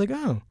that, and I was like,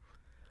 oh,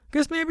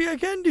 guess maybe I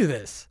can do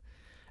this.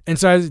 And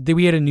so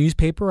we had a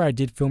newspaper. I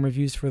did film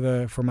reviews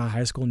for my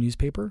high school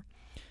newspaper.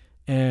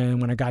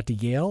 And when I got to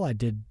Yale, I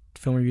did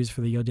film reviews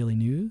for the Yale Daily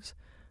News.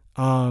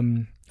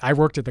 I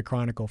worked at the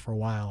Chronicle for a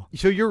while.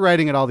 So you're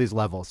writing at all these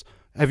levels.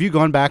 Have you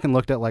gone back and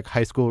looked at like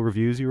high school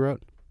reviews you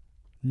wrote?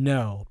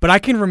 No, but I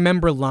can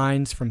remember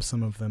lines from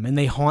some of them, and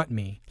they haunt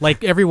me.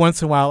 Like every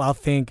once in a while,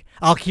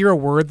 I'll hear a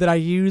word that I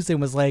used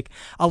and was like,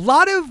 a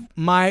lot of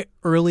my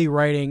early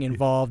writing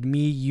involved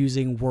me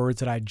using words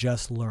that I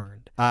just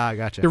learned.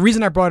 Gotcha. The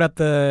reason I brought up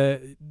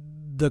the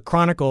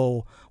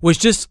Chronicle was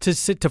just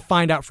to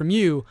find out from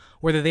you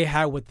whether they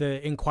had what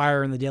the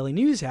Inquirer and the Daily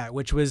News had,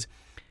 which was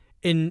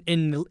in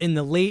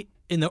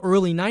the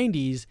early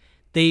 90s.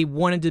 They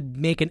wanted to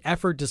make an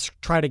effort to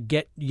try to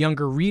get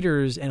younger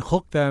readers and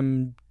hook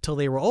them till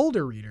they were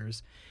older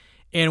readers.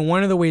 And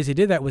one of the ways they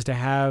did that was to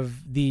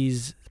have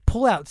these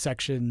pull-out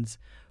sections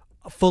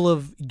full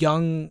of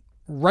young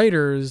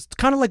writers,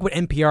 kind of like what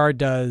NPR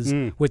does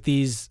with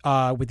these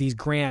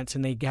grants,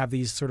 and they have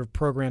these sort of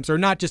programs, or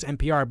not just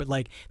NPR, but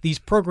like these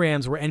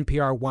programs where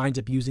NPR winds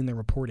up using the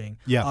reporting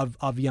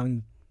of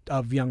young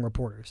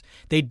reporters.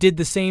 They did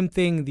the same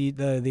thing.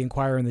 The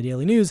Inquirer and the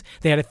Daily News,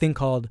 they had a thing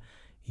called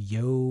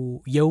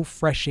Yo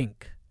Fresh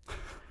Ink.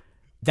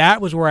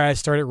 That was where I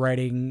started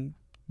writing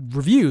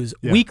reviews,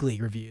 weekly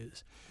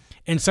reviews.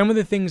 And some of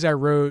the things I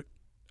wrote,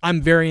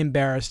 I'm very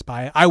embarrassed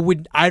by.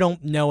 I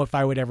don't know if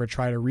I would ever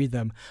try to read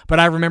them, but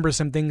I remember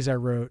some things I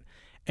wrote,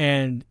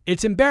 and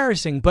it's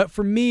embarrassing. But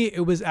for me,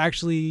 it was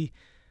actually,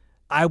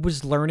 I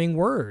was learning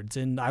words,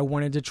 and I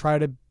wanted to try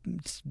to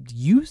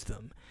use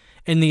them.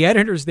 And the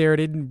editors there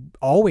didn't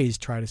always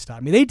try to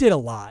stop me. They did a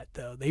lot,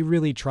 though. They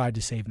really tried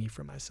to save me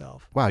from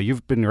myself. Wow,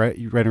 you've been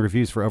writing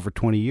reviews for over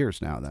 20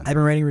 years now, then. I've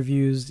been writing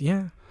reviews,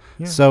 yeah.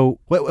 So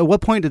at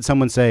what point did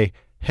someone say,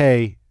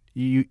 hey,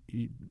 you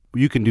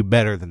can do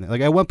better than that?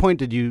 Like, at what point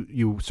did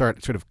you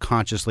start sort of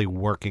consciously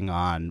working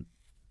on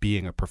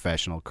being a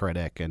professional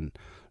critic and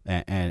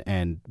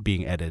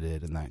being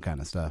edited and that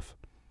kind of stuff?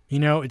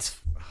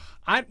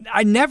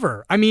 I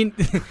never. I mean,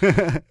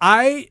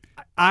 I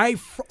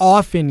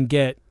often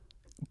get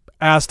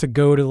asked to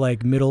go to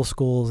like middle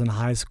schools and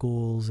high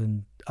schools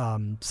and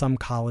some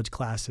college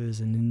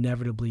classes, and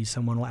inevitably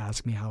someone will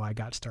ask me how I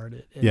got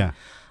started. And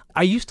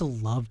I used to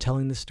love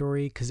telling the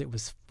story because it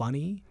was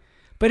funny,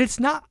 but it's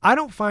not. I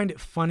don't find it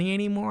funny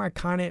anymore. I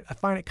find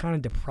it kind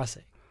of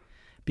depressing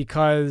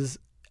because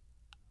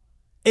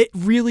it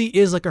really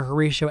is like a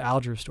Horatio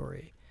Alger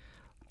story.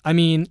 I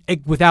mean,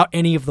 without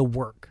any of the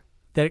work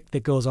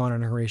that goes on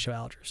in a Horatio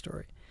Alger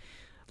story,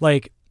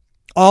 like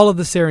all of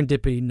the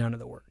serendipity, none of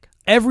the work.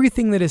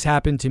 Everything that has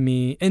happened to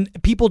me, and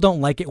people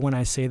don't like it when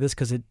I say this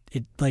because it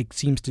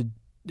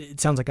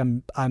sounds like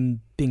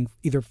I'm being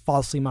either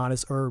falsely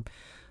modest or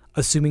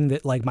assuming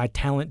that like my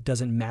talent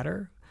doesn't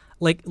matter.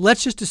 Like,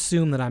 let's just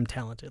assume that I'm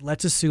talented.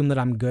 Let's assume that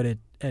I'm good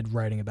at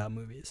writing about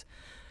movies.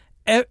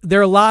 There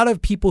are a lot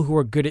of people who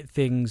are good at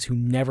things who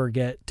never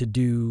get to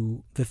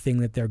do the thing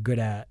that they're good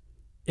at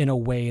in a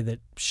way that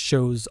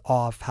shows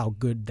off how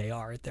good they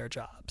are at their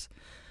jobs.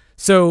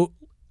 So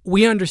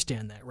we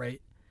understand that,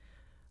 right?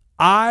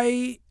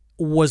 I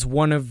was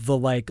one of the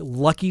like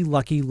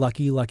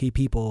lucky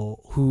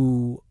people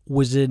who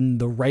was in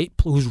the right,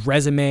 whose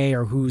resume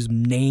or whose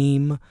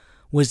name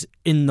was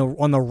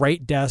on the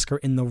right desk or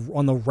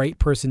on the right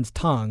person's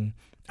tongue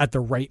at the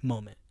right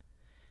moment.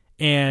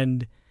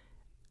 And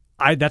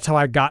that's how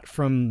I got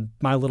from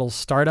my little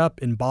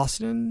startup in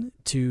Boston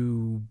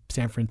to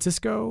San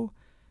Francisco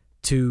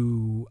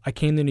to I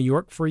came to New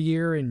York for a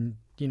year and,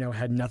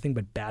 had nothing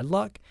but bad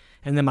luck.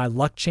 And then my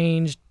luck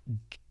changed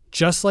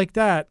just like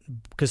that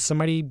because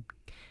somebody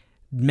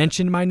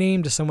mentioned my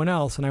name to someone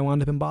else and I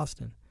wound up in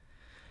Boston.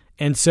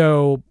 And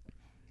so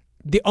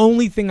the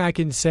only thing I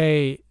can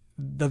say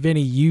of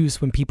any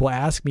use when people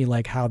ask me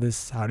like how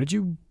did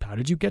you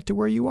get to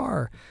where you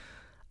are?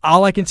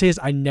 All I can say is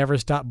I never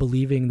stopped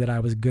believing that I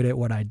was good at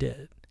what I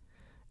did.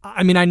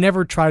 I mean, I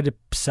never tried to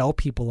sell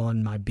people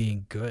on my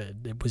being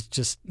good. It was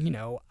just,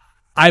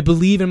 I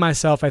believe in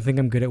myself. I think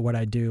I'm good at what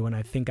I do. And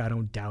I think I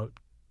don't doubt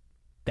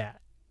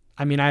that.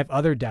 I mean, I have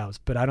other doubts,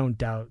 but I don't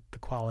doubt the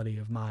quality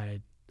of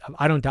I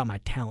don't doubt my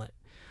talent.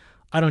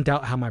 I don't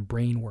doubt how my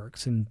brain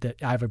works and that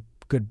I have a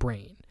good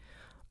brain.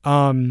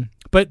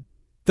 But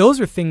those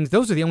are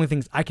the only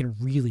things I can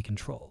really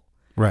control.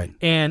 Right.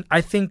 And I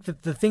think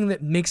that the thing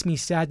that makes me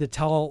sad to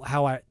tell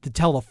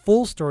the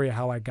full story of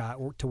how I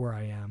got to where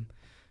I am,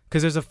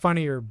 because there's a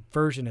funnier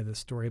version of this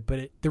story,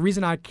 but the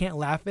reason I can't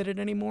laugh at it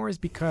anymore is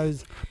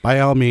because...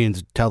 By all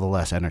means, tell the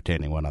less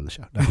entertaining one on the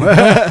show.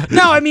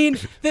 No, I mean,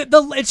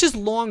 it's just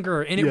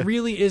longer, and it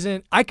really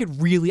isn't... I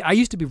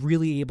used to be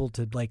really able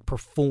to like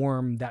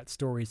perform that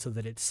story so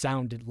that it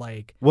sounded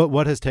like...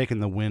 What has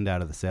taken the wind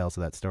out of the sails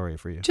of that story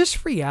for you?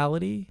 Just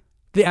reality.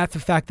 The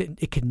fact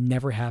that it could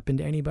never happen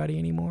to anybody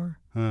anymore.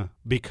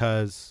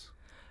 Because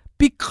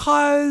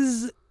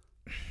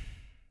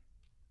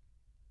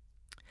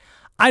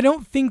I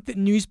don't think that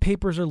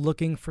newspapers are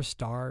looking for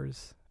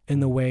stars in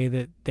the way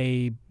that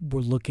they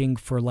were looking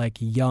for like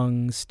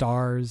young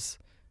stars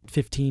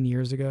 15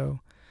 years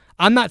ago.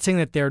 I'm not saying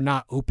that they're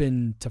not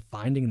open to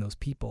finding those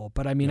people,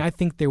 but I mean, I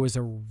think there was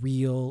a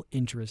real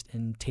interest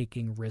in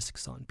taking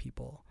risks on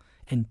people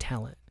and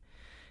talent.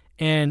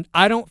 And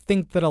I don't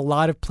think that a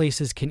lot of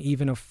places can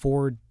even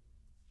afford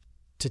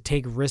to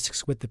take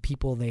risks with the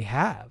people they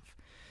have.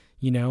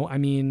 I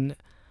mean,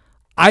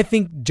 I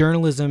think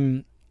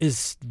journalism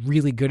is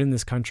really good in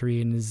this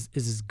country and is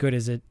as good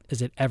as it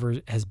ever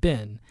has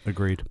been.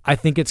 Agreed. I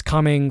think it's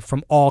coming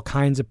from all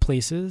kinds of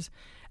places,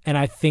 and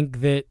I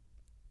think that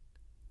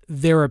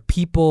there are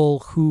people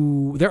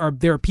who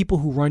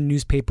run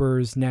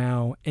newspapers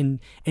now, and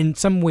in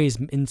some ways,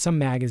 in some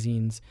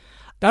magazines,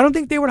 I don't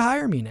think they would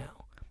hire me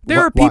now. There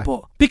are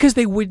people because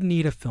they would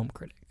need a film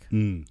critic.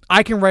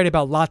 I can write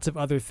about lots of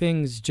other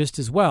things just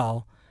as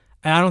well,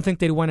 and I don't think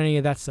they'd want any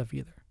of that stuff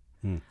either.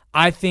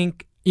 I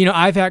think,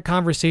 I've had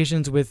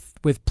conversations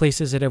with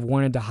places that have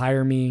wanted to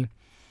hire me,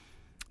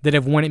 that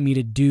have wanted me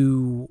to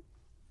do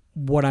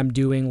what I'm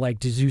doing, like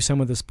to do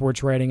some of the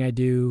sports writing I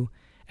do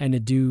and to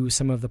do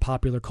some of the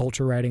popular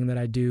culture writing that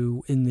I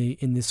do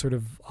in this sort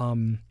of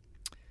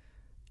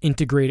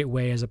integrated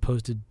way as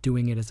opposed to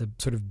doing it as a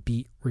sort of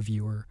beat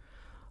reviewer,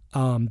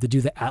 to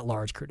do the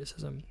at-large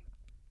criticism.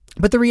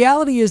 But the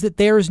reality is that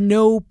there'd be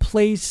no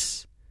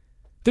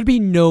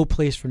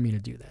place for me to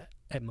do that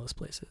at most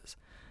places.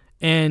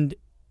 And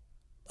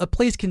a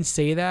place can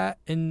say that,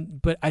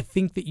 but I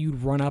think that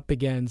you'd run up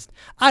against,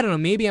 I don't know,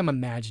 maybe I'm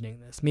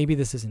imagining this. Maybe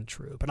this isn't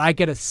true, but I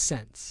get a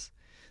sense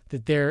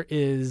that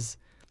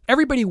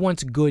everybody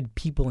wants good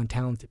people and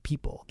talented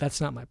people. That's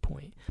not my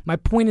point. My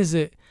point is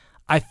that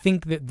I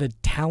think that the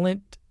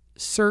talent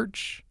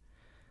search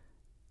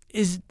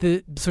is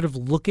the sort of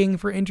looking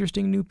for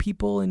interesting new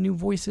people and new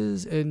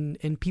voices and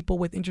people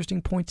with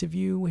interesting points of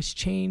view has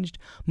changed,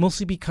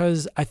 mostly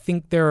because I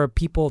think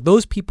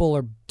those people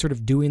are sort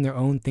of doing their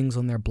own things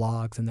on their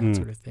blogs and that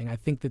sort of thing. I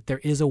think that there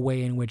is a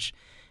way in which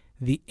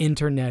the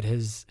internet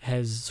has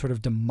sort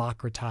of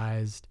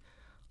democratized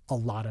a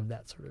lot of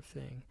that sort of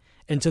thing.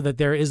 And so that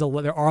there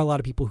are a lot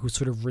of people who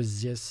sort of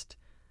resist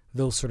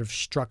those sort of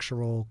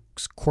structural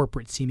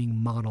corporate seeming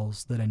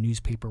models that a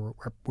newspaper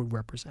would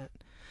represent.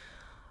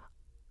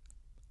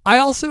 I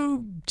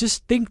also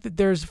just think that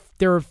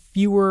there are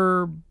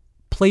fewer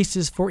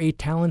places for a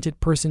talented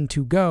person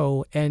to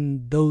go,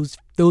 and those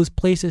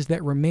places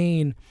that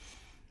remain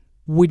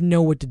wouldn't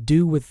know what to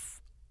do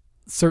with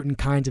certain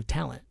kinds of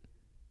talent.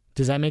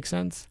 Does that make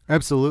sense?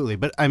 Absolutely.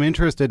 But I'm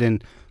interested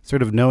in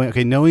sort of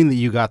knowing that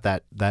you got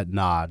that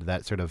nod,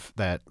 that sort of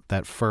that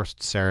first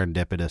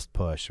serendipitous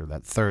push or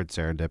that third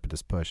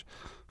serendipitous push.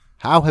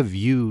 How have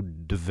you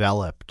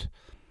developed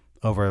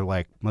over,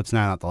 like, let's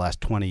not the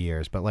last 20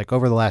 years, but like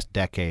over the last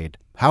decade?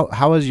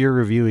 How has your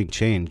reviewing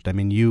changed? I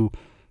mean, you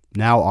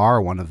now are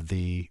one of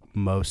the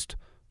most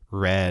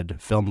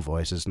read film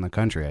voices in the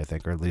country, I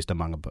think, or at least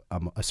among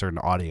a certain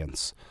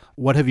audience.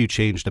 What have you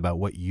changed about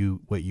what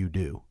you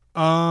do?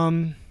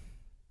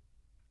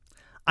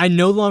 I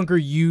no longer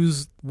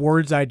use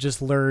words I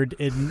just learned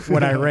in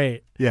what I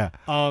write. Yeah.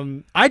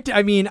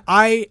 I mean,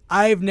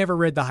 I've never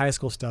read the high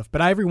school stuff,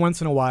 but every once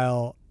in a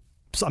while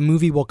a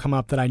movie will come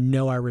up that I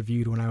know I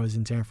reviewed when I was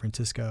in San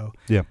Francisco.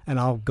 Yeah. And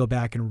I'll go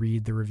back and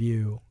read the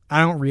review.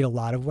 I don't read a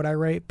lot of what I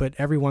write, but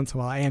every once in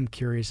a while I am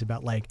curious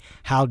about like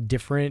how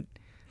different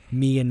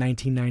me in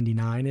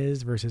 1999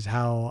 is versus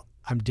how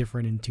I'm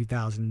different in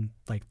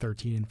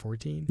 2013 and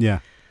 14. Yeah.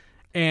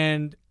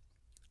 And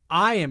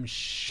I am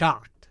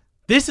shocked.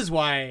 This is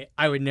why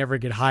I would never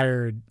get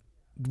hired.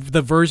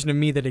 The version of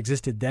me that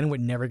existed then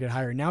would never get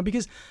hired now,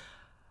 because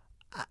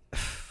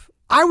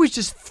I was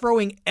just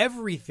throwing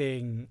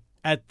everything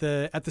at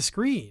the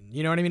screen.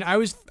 You know what I mean? I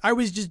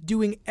was just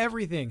doing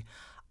everything.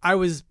 I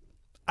was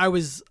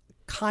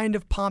kind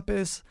of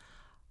pompous.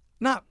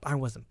 I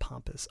wasn't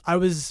pompous. I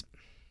was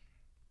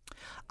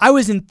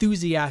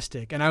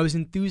enthusiastic, and I was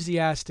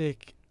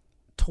enthusiastic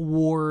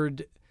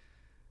toward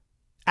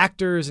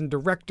actors and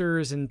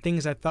directors and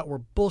things I thought were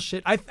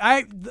bullshit.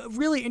 The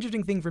really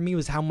interesting thing for me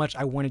was how much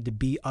I wanted to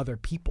be other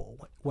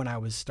people when I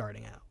was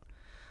starting out.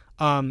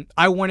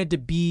 I wanted to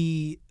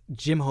be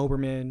Jim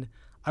Hoberman.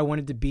 I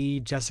wanted to be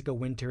Jessica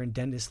Winter and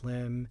Dennis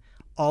Lim,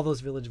 all those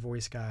Village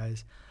Voice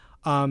guys.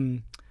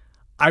 Manola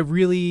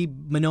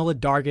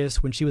Dargis,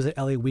 when she was at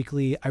LA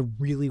Weekly, I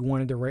really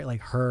wanted to write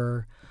like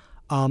her.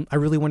 I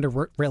really wanted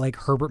to write like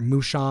Herbert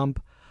Muschamp.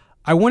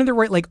 I wanted to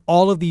write like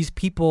all of these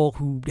people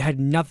who had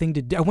nothing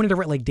to do. I wanted to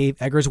write like Dave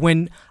Eggers.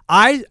 When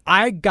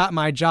I got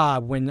my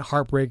job when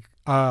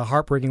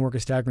Heartbreaking Work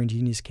of Staggering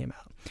Genius came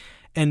out.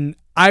 And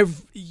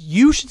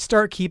you should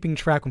start keeping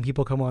track when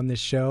people come on this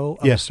show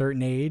of a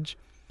certain age,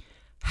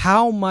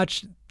 how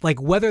much, like,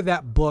 whether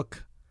that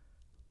book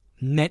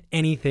meant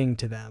anything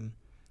to them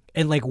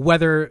and like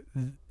whether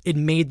it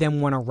made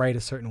them want to write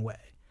a certain way.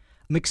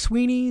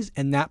 McSweeney's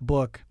and that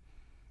book,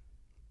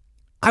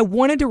 I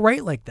wanted to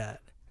write like that.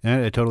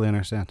 Yeah, I totally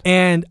understand.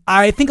 And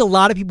I think a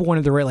lot of people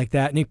wanted to write like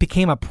that, and it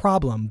became a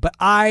problem. But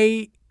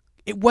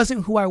it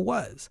wasn't who I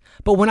was.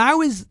 But when I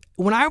was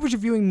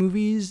reviewing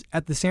movies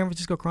at the San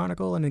Francisco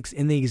Chronicle and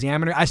in the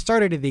Examiner, I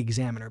started at the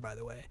Examiner, by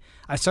the way.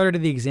 I started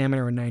at the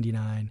Examiner in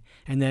 '99,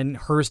 and then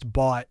Hearst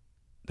bought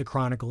the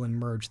Chronicle and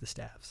merged the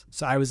staffs.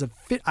 So I was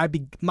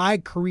my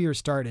career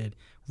started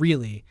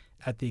really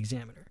at the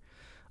Examiner.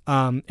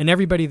 And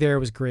everybody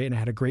there was great, and I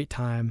had a great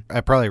time.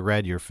 I probably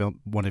read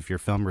one of your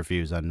film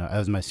reviews on. That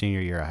was my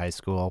senior year of high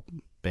school,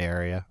 Bay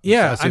Area.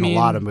 Yeah, I've seen a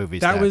lot of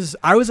movies. I was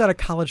out of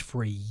college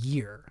for a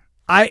year.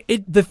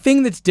 The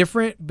thing that's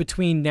different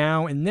between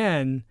now and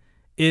then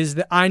is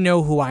that I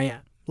know who I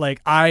am.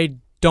 Like I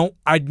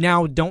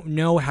now don't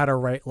know how to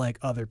write like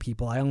other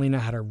people. I only know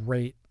how to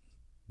write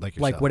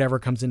like whatever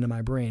comes into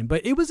my brain.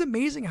 But it was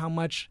amazing how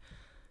much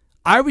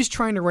I was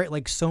trying to write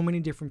like so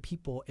many different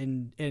people,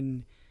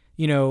 and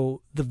you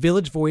know, the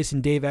Village Voice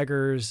and Dave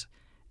Eggers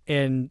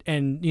and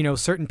you know,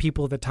 certain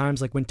people at the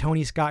Times, like when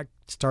Tony Scott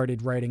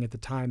started writing at the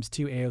Times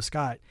too, A.O.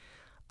 Scott,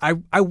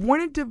 I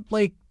wanted to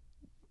like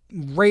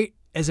write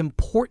as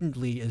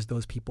importantly as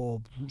those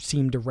people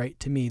seemed to write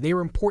to me. They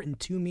were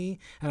important to me,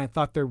 and I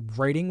thought their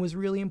writing was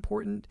really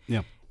important.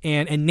 Yeah.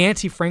 And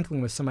Nancy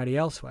Franklin was somebody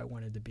else who I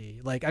wanted to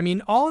be. Like, I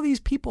mean, all of these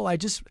people, I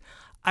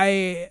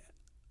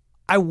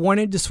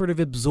wanted to sort of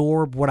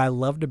absorb what I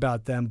loved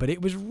about them, but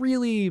it was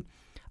really,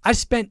 I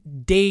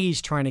spent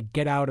days trying to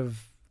get out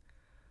of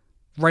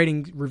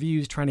writing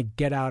reviews, trying to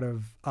get out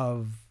of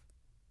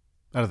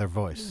their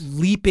voice,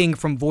 leaping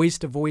from voice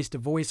to voice to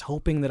voice,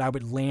 hoping that I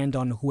would land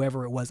on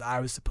whoever it was I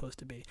was supposed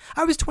to be.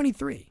 I was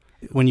 23.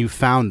 When you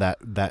found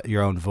that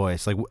your own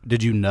voice, like,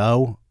 did you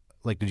know,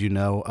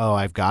 oh,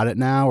 I've got it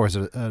now, or is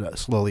it a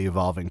slowly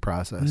evolving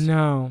process?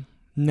 No,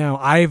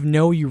 I have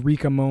no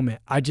eureka moment.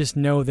 I just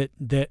know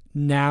that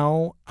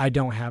now I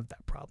don't have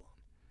that problem.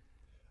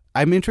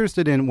 I'm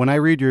interested in, when I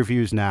read your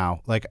reviews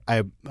now, like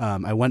I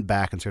went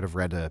back and sort of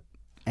read a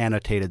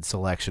annotated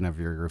selection of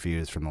your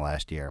reviews from the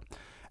last year,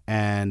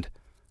 and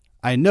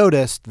I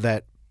noticed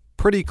that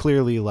pretty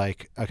clearly,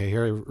 like, okay,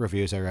 here are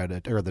reviews I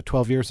read, or the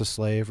 12 Years a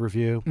Slave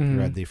review, I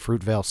read the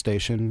Fruitvale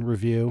Station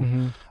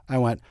review. I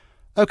went,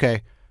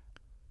 okay,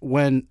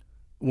 when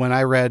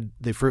I read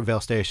the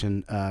Fruitvale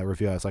Station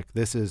review, I was like,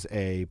 this is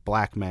a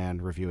black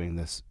man reviewing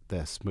this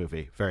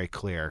movie, very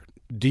clear.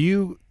 Do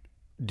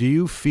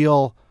you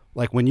feel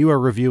like when you are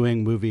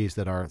reviewing movies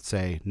that are,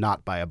 say,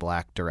 not by a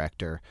black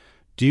director,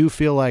 do you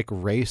feel like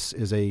race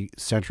is a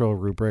central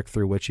rubric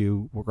through which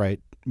you write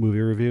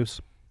movie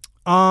reviews?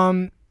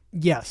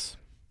 Yes.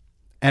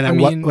 And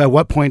at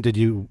what point did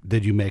you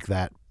make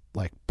that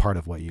like part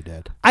of what you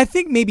did? I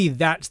think maybe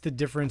that's the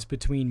difference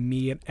between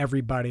me and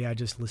everybody I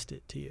just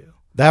listed to you.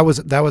 That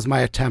was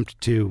my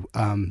attempt to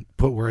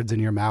put words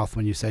in your mouth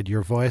when you said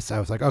your voice. I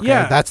was like, okay,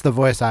 that's the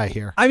voice I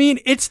hear. I mean,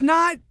 it's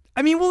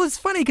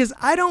funny because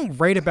I don't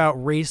write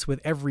about race with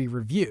every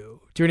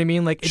review. Do you know what I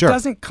mean? Like, it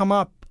doesn't come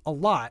up a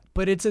lot,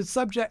 but it's a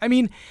subject. I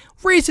mean,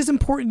 race is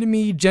important to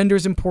me. Gender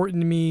is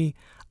important to me.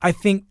 I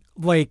think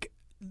like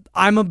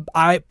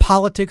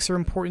politics are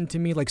important to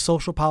me. Like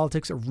social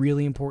politics are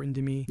really important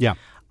to me. Yeah.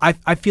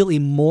 I feel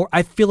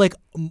like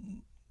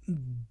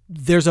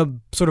there's a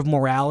sort of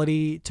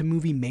morality to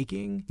movie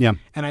making. Yeah.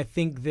 And I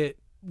think that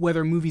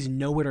whether movies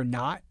know it or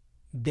not,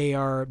 they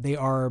are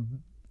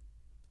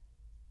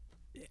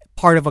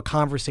part of a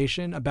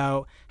conversation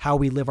about how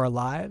we live our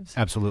lives.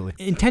 Absolutely.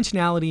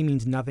 Intentionality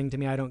means nothing to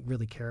me. I don't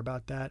really care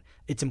about that.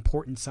 It's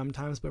important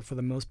sometimes, but for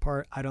the most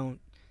part, I don't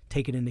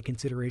take it into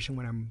consideration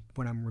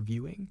when I'm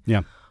reviewing.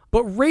 Yeah.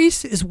 But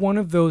race is one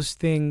of those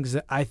things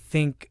that I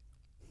think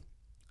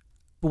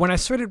when I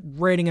started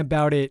writing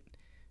about it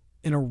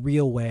in a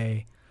real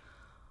way,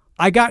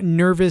 I got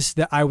nervous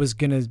that I was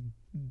going to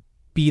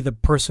be the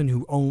person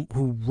who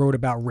wrote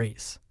about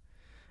race.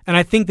 And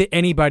I think that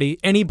any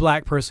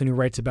black person who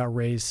writes about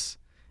race,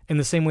 in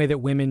the same way that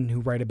women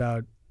who write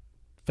about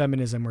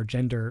feminism or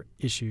gender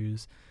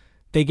issues,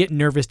 they get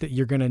nervous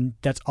that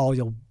that's all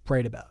you'll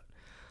write about.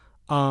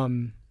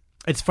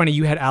 It's funny,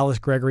 you had Alice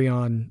Gregory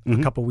on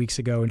a couple weeks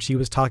ago, and she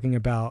was talking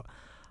about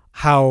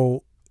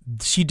how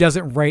she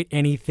doesn't write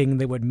anything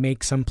that would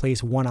make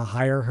someplace want to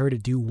hire her to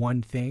do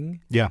one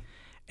thing. Yeah.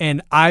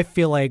 And I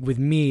feel like with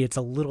me, it's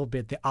a little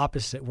bit the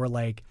opposite, where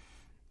like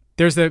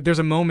there's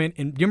a moment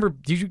in, do you remember,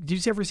 did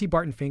you ever see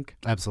Barton Fink?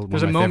 Absolutely.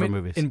 There's One a of my favorite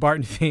moment movies. in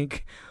Barton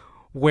Fink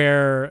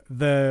where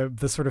the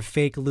sort of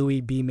fake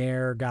Louis B.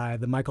 Mayer guy,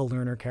 the Michael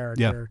Lerner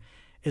character,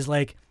 is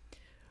like,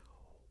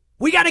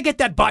 we got to get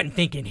that Barton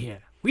Fink in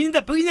here. We need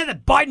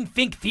that Barton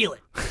Fink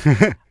feeling.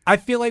 I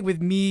feel like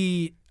with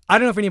me, I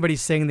don't know if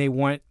anybody's saying they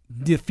want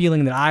the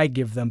feeling that I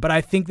give them, but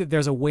I think that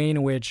there's a way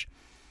in which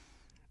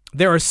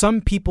there are some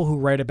people who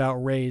write about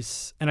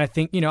race, and I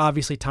think,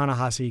 obviously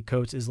Ta-Nehisi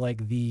Coates is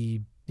like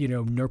the,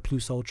 ne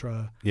plus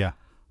ultra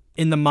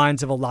in the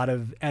minds of a lot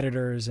of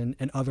editors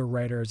and other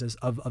writers as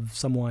of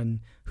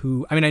someone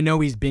who, I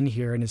know he's been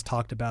here and has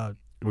talked about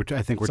which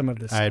I think some of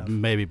this I stuff.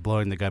 may be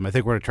blowing the gun. I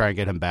think we're going to try and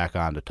get him back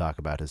on to talk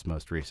about his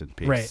most recent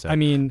piece. Right. So,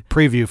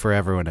 preview for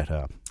everyone at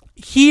home.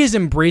 He has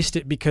embraced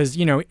it because,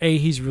 A,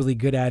 he's really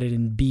good at it,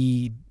 and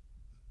B,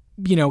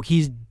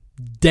 he's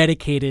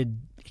dedicated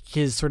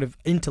his sort of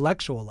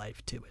intellectual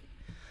life to it.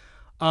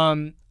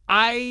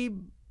 I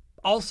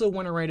also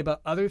want to write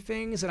about other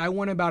things, and I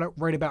want to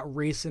write about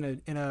race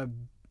in a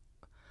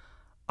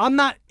I'm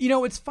not,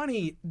 it's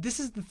funny. This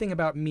is the thing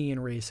about me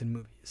and race in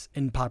movies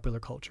and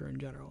popular culture in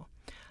general.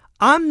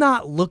 I'm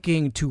not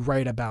looking to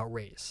write about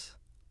race,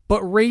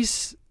 but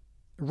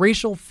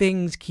racial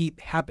things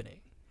keep happening.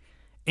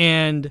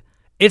 And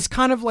it's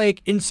kind of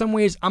like, in some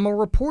ways, I'm a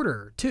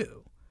reporter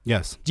too.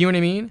 Yes. Do you know what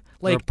I mean?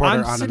 Like, a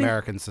reporter on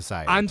American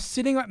society. I'm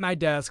sitting at my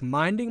desk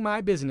minding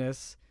my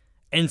business,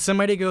 and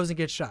somebody goes and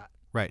gets shot.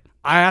 Right.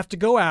 I have to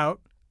go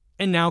out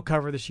and now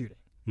cover the shooting.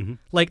 Mm-hmm.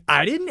 Like,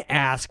 I didn't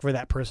ask for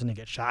that person to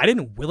get shot. I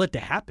didn't will it to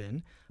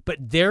happen, but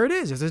there it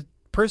is. There's a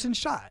person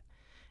shot.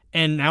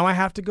 And now I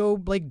have to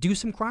go, like, do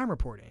some crime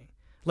reporting.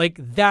 Like,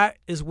 that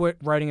is what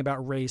writing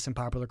about race and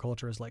popular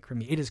culture is like for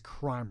me. It is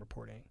crime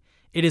reporting.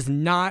 It is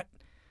not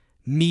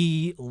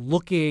me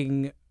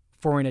looking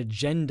for an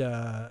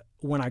agenda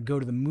when I go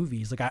to the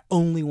movies. Like, I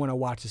only want to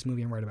watch this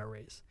movie and write about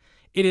race.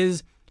 It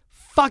is,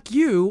 fuck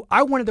you,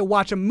 I wanted to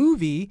watch a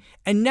movie,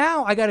 and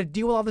now I got to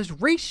deal with all this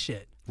race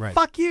shit. Right.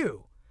 Fuck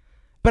you.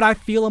 But I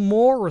feel a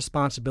moral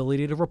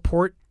responsibility to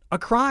report a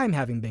crime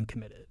having been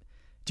committed.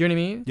 Do you know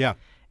what I mean? Yeah.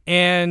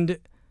 And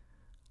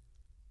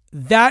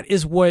that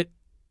is what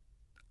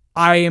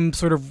I am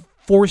sort of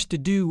forced to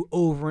do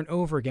over and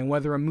over again,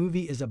 whether a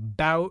movie is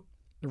about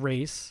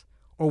race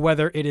or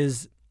whether it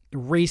is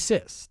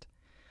racist.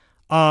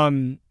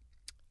 And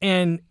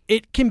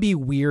it can be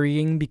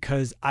wearying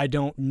because I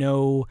don't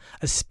know,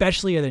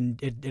 especially at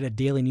a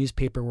daily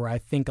newspaper where I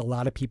think a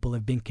lot of people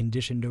have been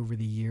conditioned over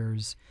the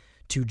years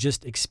to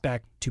just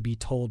expect to be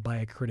told by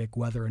a critic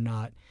whether or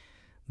not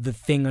the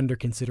thing under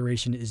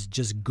consideration is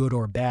just good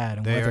or bad.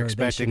 And they whether are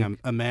expecting they should,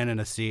 a man in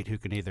a seat who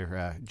can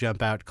either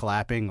jump out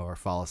clapping or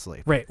fall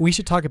asleep. Right. We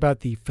should talk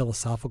about the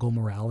philosophical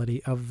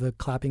morality of the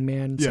clapping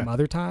man some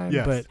other time.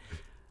 Yes. But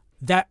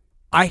that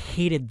I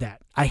hated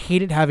that. I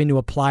hated having to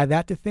apply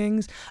that to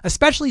things,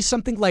 especially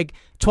something like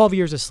 12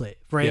 Years a Slave,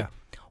 right? Yeah.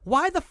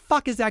 Why the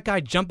fuck is that guy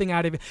jumping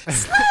out of it?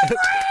 Slavery!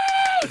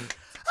 Oh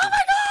my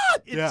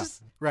God! It's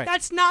just, right.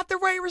 That's not the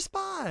right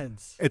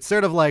response. It's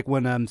sort of like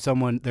when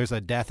there's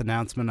a death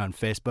announcement on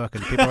Facebook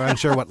and people are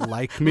unsure what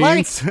like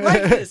means.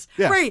 Like this.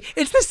 Yeah. Right.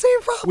 It's the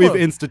same problem.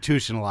 We've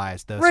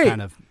institutionalized those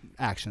kind of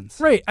actions.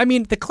 Right.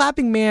 The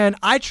clapping man,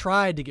 I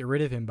tried to get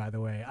rid of him, by the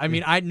way.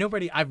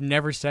 I've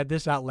never said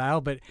this out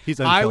loud, but he's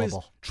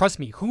unkillable. Trust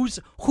me, who's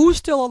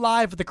still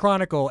alive at the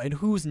Chronicle and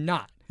who's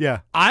not?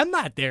 Yeah. I'm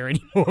not there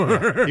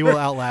anymore. Yeah. He will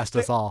outlast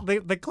us all.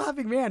 The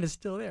clapping man is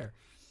still there.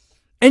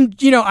 And,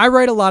 I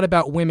write a lot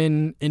about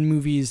women in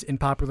movies and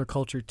popular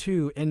culture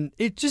too. And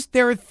it just,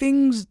 there are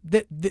things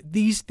that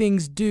these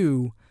things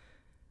do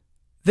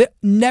that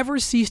never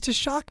cease to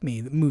shock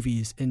me,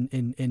 movies and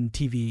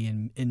TV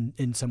and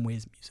in some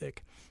ways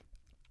music.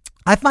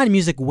 I find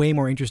music way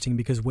more interesting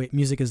because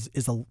music is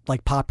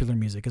like popular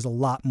music is a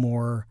lot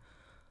more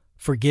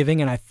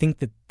forgiving, and I think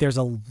that there's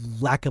a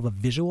lack of a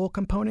visual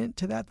component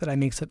to that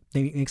makes it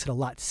a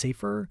lot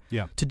safer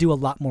to do a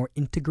lot more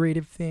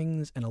integrative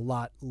things and a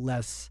lot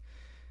less.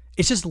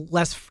 It's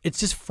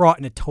just fraught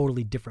in a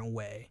totally different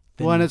way.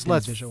 And it's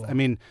less visual.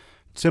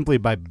 simply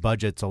by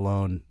budgets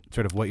alone,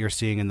 sort of what you're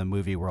seeing in the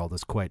movie world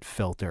is quite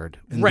filtered.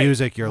 In Right,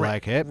 music, you're right,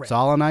 like, hey, right, it's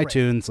all on right,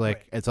 iTunes, like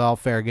right. it's all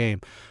fair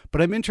game.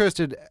 But I'm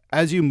interested,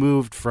 as you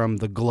moved from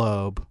the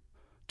Globe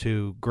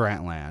to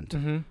Grantland,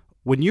 Mm-hmm.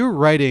 when you're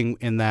writing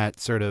in that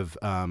sort of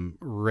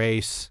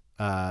race,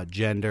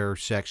 gender,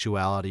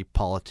 sexuality,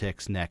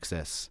 politics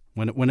nexus,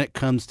 when it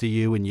comes to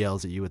you and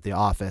yells at you at the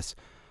office,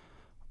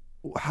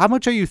 how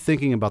much are you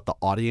thinking about the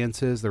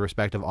audiences, the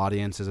respective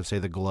audiences of, say,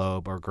 the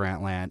Globe or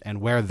Grantland, and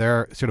where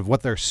their sort of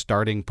what their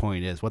starting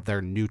point is, what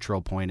their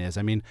neutral point is?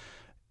 I mean,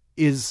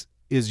 is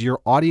your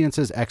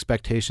audience's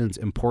expectations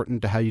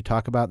important to how you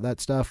talk about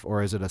that stuff,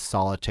 or is it a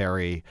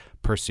solitary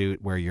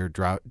pursuit where you're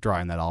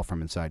drawing that all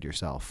from inside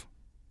yourself?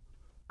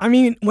 I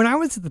mean, when I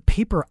was at the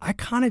paper, I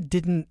kind of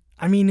didn't.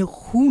 I mean,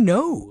 who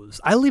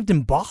knows? I lived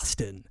in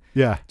Boston.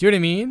 Yeah. Do you know what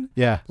I mean?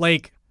 Yeah.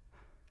 Like,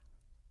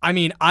 I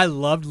mean, I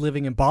loved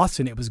living in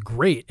Boston. It was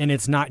great, and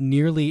it's not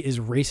nearly as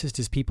racist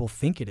as people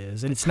think it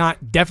is, and it's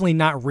definitely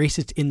not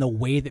racist in the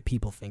way that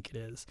people think it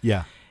is.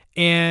 Yeah.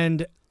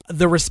 And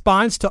the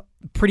response to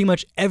pretty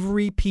much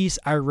every piece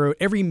I wrote,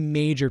 every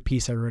major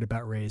piece I wrote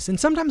about race, and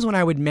sometimes when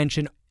I would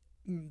mention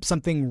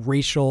something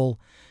racial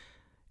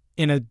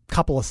in a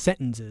couple of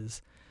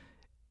sentences,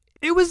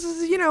 it was,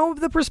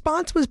 the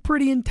response was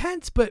pretty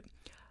intense. But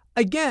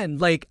again,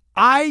 like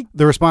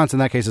the response in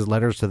that case is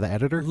letters to the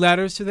editor?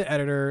 Letters to the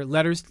editor,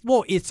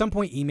 at some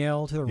point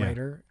email to the Yeah.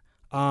 writer.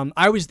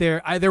 I was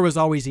there. There was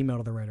always email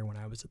to the writer when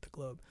I was at the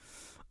Globe.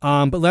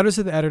 But letters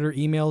to the editor,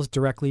 emails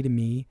directly to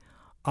me.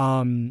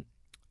 But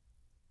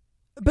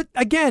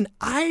again,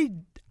 I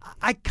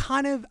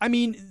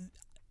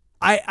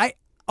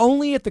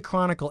only at the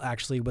Chronicle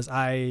actually was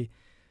I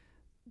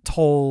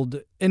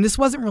told, and this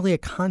wasn't really a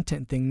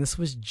content thing. This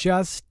was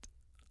just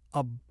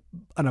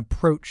an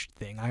approach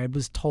thing. I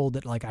was told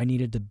that like I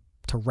needed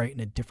to write in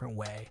a different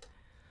way.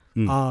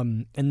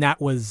 And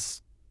that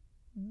was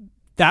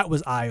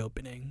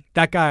eye-opening.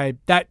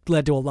 That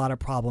led to a lot of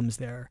problems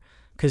there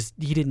because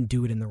he didn't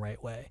do it in the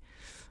right way.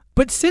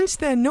 But since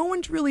then, no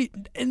one's really,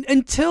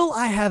 until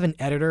I have an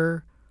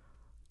editor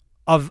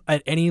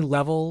at any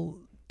level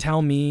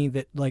tell me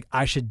that like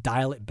I should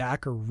dial it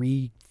back or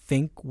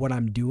rethink what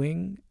I'm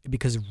doing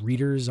because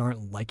readers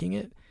aren't liking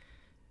it,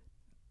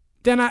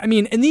 then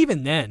and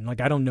even then,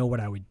 like I don't know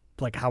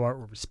how I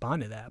would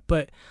respond to that.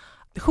 But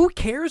who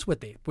cares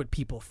what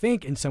people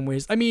think in some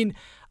ways? I mean,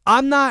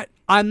 I'm not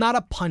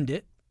a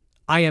pundit.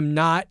 I am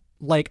not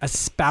like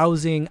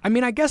espousing. I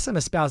mean, I guess I'm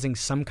espousing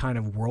some kind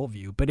of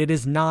worldview, but it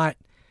is not.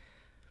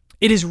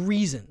 It is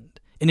reasoned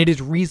and it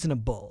is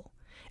reasonable,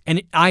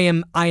 and I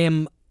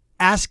am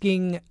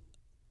asking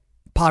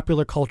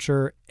popular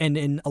culture and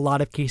in a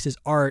lot of cases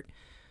art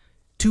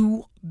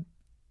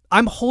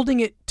I'm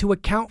holding it to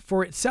account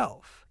for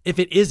itself if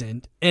it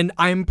isn't, and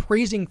I'm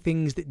praising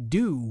things that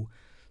do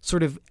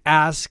sort of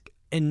ask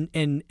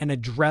and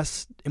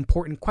address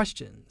important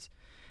questions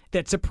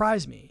that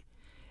surprise me.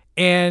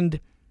 And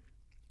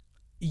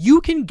you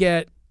can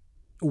get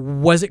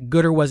was it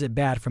good or was it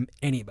bad from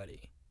anybody.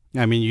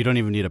 I mean, you don't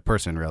even need a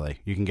person, really.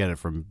 You can get it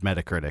from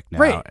Metacritic now.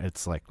 Right.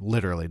 It's like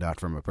literally not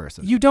from a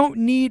person. You don't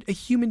need a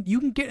human. You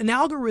can get an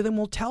algorithm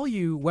will tell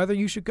you whether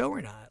you should go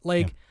or not.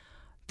 Like,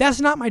 that's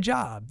not my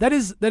job. That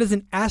is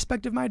an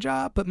aspect of my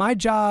job. But my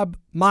job,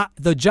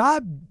 the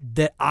job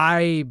that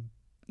I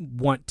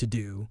want to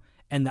do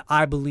and that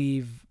I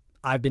believe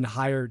I've been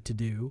hired to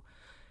do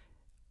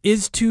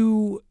is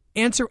to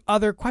answer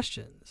other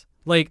questions.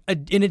 Like,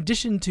 in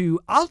addition to,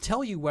 I'll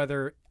tell you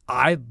whether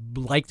I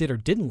liked it or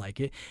didn't like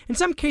it. In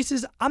some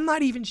cases, I'm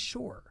not even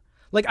sure.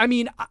 Like, I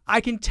mean,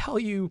 I can tell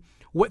you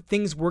what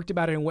things worked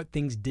about it and what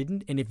things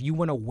didn't. And if you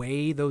want to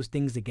weigh those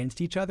things against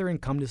each other and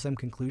come to some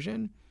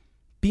conclusion,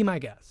 be my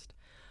guest.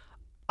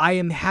 I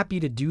am happy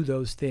to do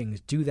those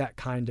things, do that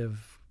kind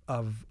of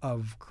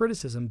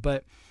criticism.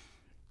 But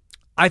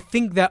I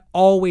think that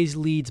always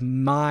leads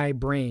my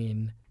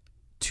brain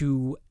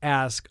to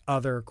ask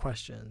other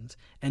questions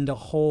and to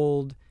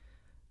hold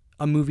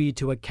a movie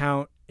to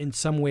account in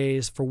some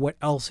ways for what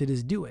else it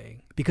is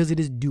doing, because it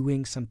is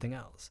doing something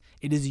else.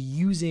 It is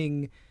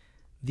using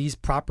these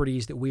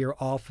properties that we are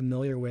all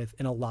familiar with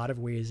in a lot of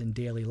ways in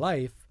daily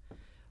life,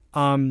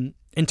 and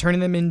turning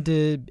them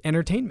into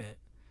entertainment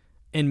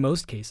in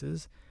most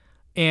cases.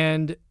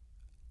 And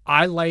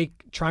I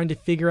like trying to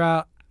figure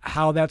out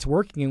how that's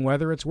working and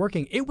whether it's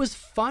working. It was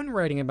fun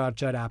writing about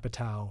Judd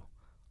Apatow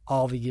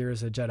all the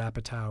years that Judd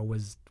Apatow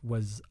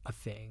was a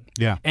thing.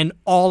 Yeah. And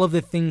all of the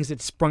things that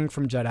sprung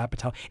from Judd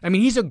Apatow. I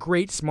mean, he's a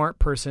great smart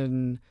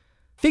person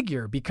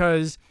figure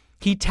because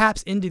he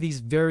taps into these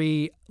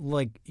very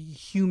like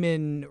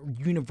human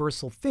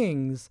universal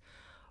things.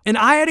 And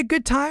I had a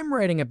good time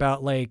writing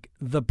about like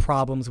the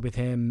problems with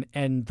him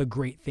and the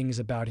great things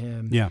about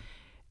him. Yeah.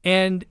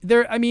 And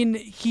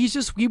he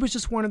was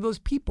just one of those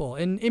people.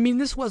 And I mean,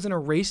 this wasn't a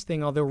race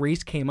thing, although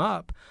race came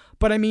up,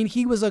 but I mean,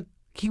 he was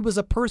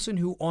a person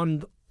who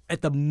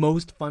at the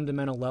most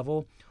fundamental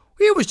level,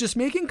 he was just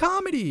making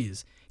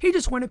comedies. He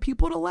just wanted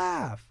people to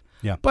laugh.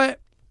 Yeah. But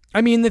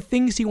I mean, the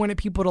things he wanted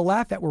people to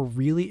laugh at were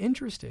really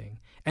interesting,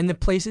 and the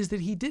places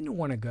that he didn't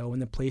want to go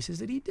and the places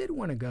that he did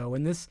want to go.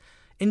 And this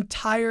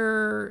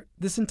entire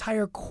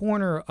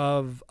corner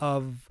of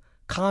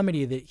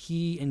comedy that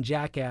he and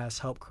Jackass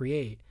helped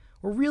create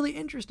were really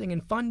interesting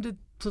and fun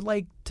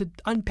to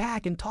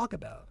unpack and talk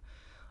about.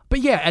 But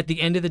yeah, at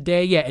the end of the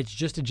day, yeah, it's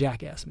just a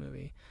Jackass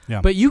movie.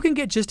 Yeah. But you can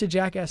get just a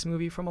Jackass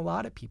movie from a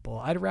lot of people.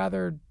 I'd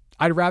rather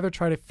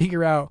try to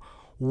figure out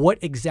what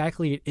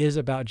exactly it is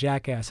about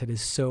Jackass that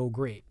is so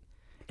great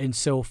and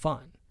so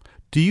fun.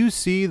 Do you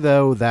see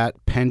though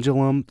that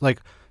pendulum?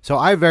 Like, so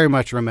I very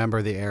much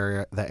remember the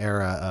era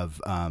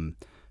of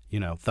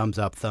thumbs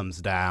up,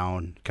 thumbs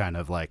down, kind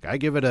of like I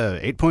give it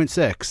a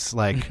 8.6,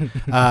 like,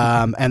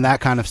 and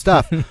that kind of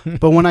stuff.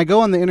 But when I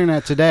go on the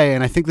internet today,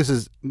 and I think this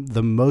is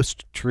the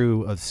most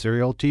true of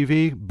serial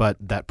TV, but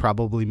that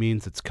probably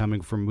means it's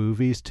coming from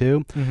movies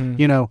too.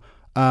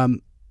 Mm-hmm.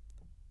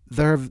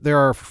 There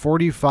are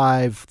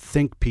 45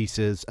 think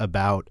pieces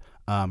about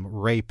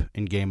rape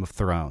in Game of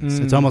Thrones.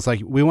 It's almost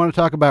like we want to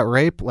talk about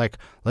rape. Like,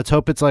 let's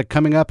hope it's like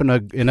coming up in a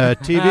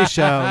TV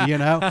show,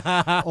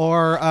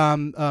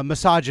 or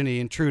misogyny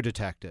in True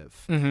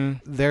Detective. Mm-hmm.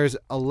 There's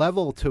a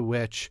level to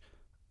which,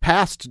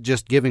 past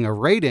just giving a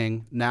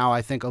rating, now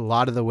I think a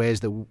lot of the ways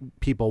that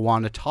people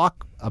want to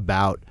talk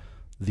about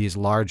these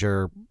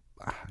larger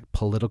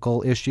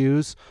political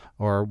issues,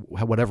 or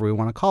whatever we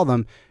want to call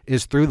them,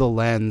 is through the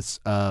lens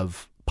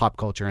of pop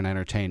culture and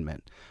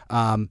entertainment.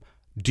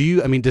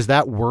 Does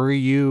that worry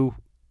you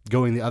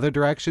going the other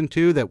direction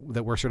too, that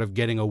we're sort of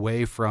getting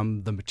away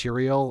from the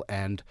material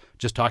and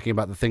just talking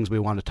about the things we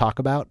want to talk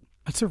about?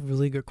 That's a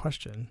really good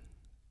question.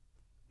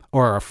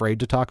 Or are afraid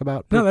to talk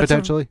about,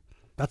 potentially?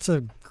 That's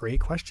a great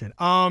question.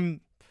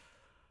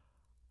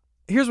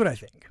 Here's what I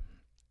think.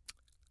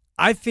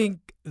 I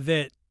think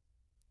that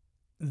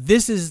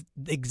this is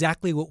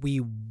exactly what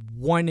we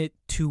wanted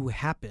to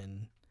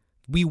happen.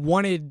 We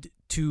wanted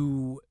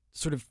to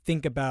sort of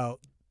think about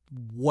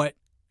what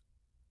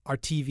our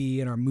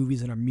TV and our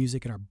movies and our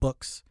music and our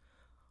books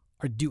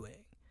are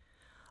doing.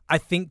 I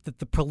think that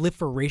the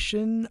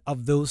proliferation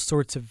of those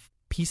sorts of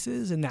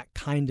pieces and that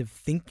kind of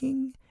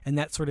thinking and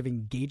that sort of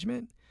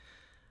engagement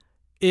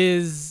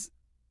is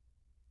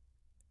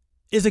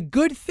a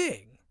good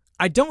thing.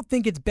 I don't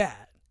think it's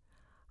bad.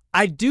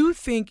 I do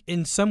think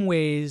in some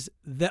ways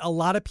that a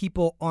lot of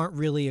people aren't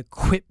really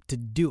equipped to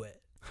do it.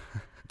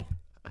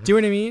 Do you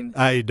know what I mean?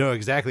 I know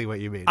exactly what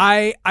you mean.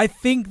 I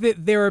think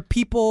that there are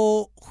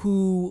people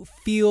who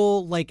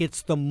feel like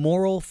it's the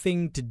moral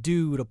thing to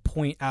do to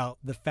point out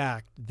the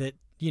fact that,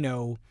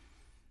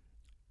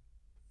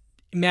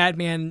 Mad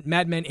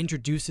Men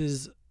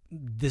introduces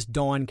this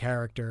Dawn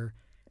character,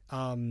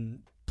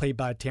 played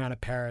by Teyonah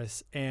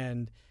Parris,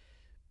 and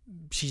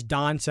she's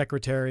Dawn's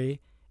secretary,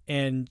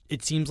 and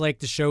it seems like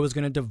the show is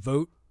going to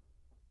devote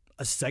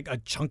a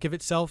chunk of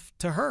itself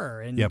to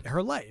her and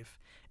her life.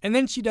 And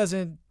then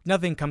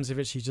nothing comes of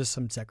it. She's just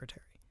some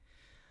secretary.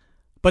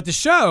 But the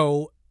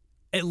show,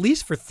 at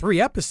least for 3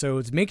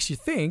 episodes, makes you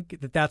think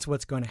that that's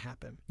what's going to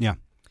happen. Yeah.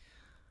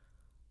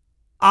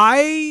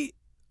 I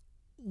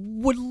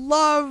would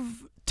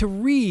love to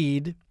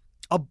read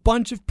a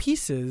bunch of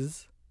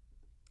pieces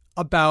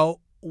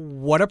about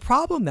what a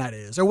problem that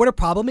is, or what a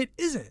problem it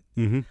isn't.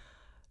 Mm-hmm.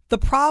 The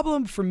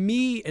problem for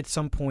me at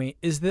some point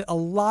is that a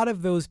lot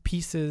of those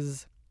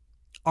pieces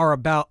are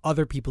about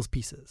other people's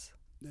pieces.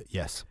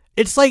 Yes.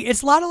 It's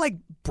a lot of like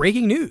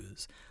breaking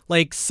news.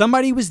 Like,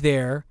 somebody was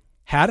there,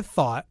 had a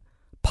thought,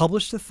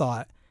 published a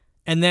thought,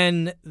 and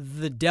then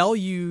the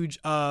deluge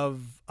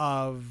of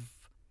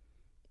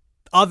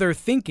other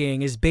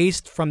thinking is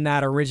based from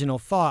that original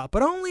thought,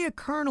 but only a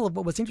kernel of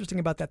what was interesting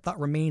about that thought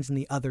remains in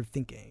the other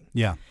thinking.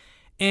 Yeah.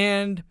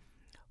 And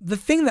the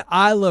thing that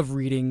I love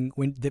reading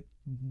that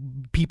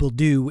people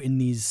do in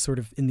these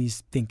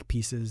think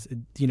pieces,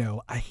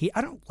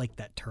 I don't like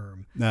that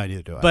term. No,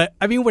 neither do I. But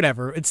I mean,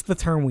 whatever. It's the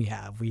term we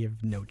have. We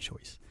have no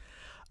choice.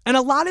 And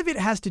a lot of it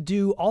has to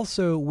do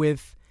also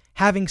with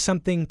having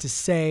something to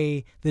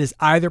say that is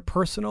either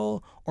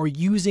personal or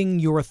using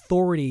your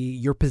authority,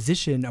 your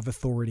position of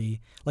authority.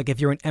 Like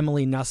if you're an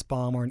Emily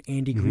Nussbaum or an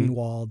Andy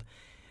Greenwald,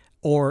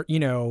 or,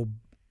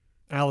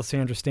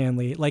 Alessandra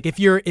Stanley. Like if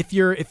you're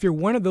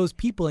one of those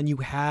people and you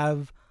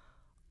have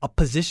a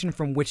position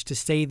from which to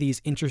say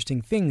these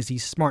interesting things,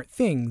 these smart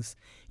things,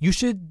 you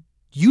should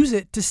use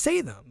it to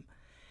say them.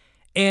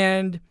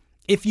 And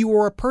if you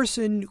are a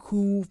person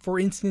who, for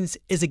instance,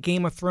 is a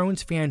Game of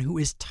Thrones fan who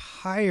is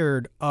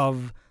tired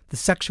of the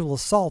sexual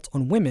assault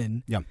on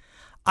women,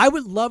 I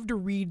would love to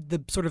read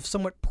the sort of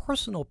somewhat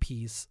personal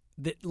piece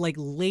that like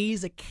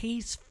lays a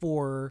case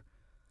for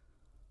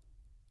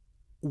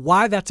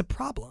why that's a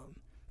problem.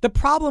 The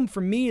problem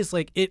for me is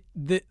like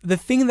the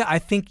thing that I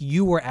think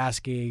you were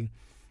asking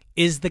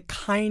is the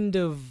kind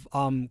of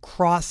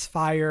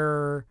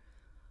crossfire,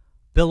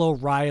 Bill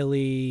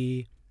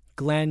O'Reilly,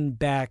 Glenn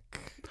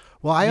Beck.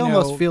 Well, I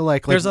almost feel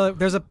like there's a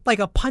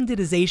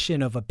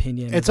punditization of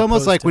opinion. It's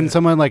almost like when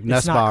someone like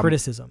Nussbaum, not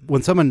criticism.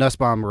 When someone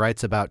Nussbaum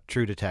writes about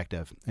True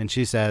Detective and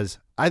she says,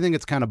 "I think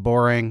it's kind of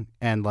boring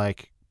and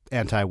like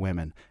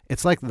anti-women.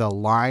 It's like the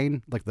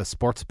line, like the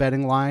sports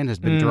betting line has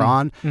been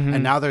drawn,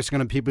 and now there's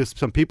going to be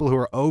some people who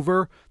are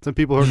over, some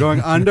people who are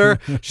going under.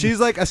 She's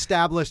like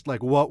established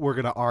like what we're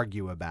going to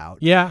argue about.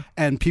 Yeah.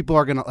 And people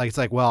are going to like, it's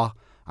like, well,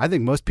 I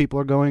think most people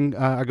are going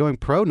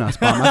pro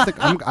Nussbaum.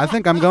 I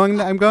think I'm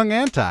going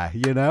anti,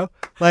 you know?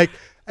 Like,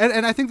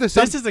 and I think this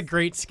is a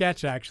great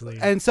sketch, actually.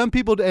 And some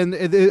people,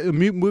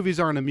 movies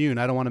aren't immune.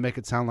 I don't want to make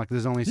it sound like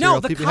there's only no.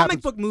 The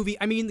comic book movie.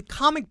 I mean, the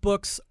comic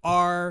books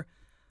are.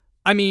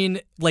 I mean,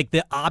 like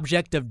the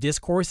object of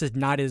discourse is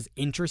not as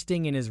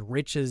interesting and as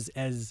rich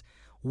as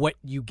what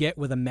you get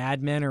with a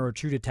Mad Men or a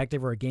True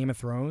Detective or a Game of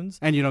Thrones.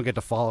 And you don't get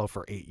to follow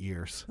for 8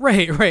 years.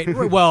 Right.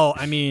 Well,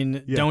 I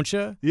mean, don't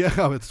you?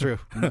 Yeah, it's true.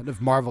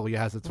 If Marvel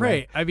has its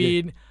right. I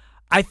mean,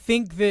 I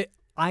think that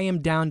I am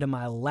down to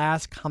my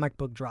last comic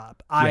book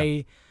drop.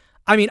 I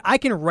mean, I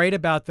can write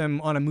about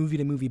them on a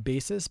movie-to-movie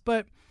basis,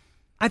 but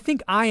I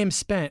think I am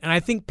spent, and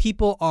I think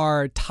people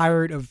are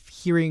tired of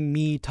hearing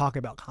me talk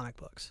about comic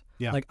books.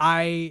 Yeah. Like,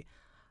 I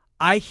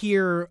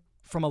hear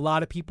from a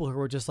lot of people who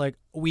are just like,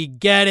 we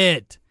get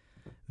it.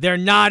 They're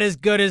not as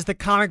good as the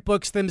comic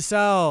books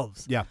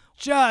themselves. Yeah.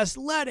 Just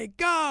let it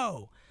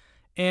go.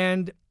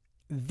 And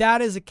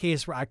that is a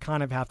case where I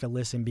kind of have to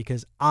listen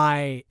because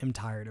I am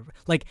tired of it.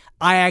 Like,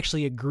 I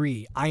actually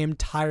agree. I am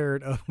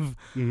tired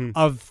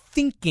of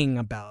thinking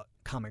about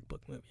comic book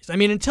movies. I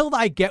mean, until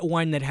I get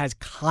one that has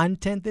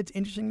content that's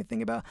interesting to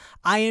think about,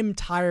 I am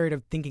tired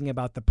of thinking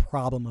about the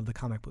problem of the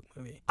comic book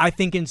movie. I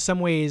think in some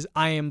ways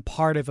I am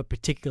part of a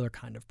particular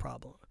kind of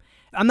problem.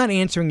 I'm not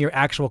answering your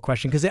actual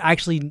question because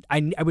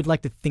I would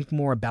like to think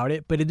more about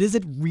it, but it is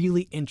a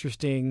really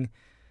interesting.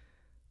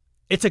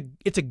 It's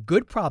a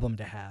good problem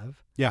to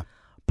have. Yeah.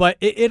 But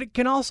it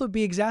can also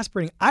be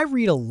exasperating. I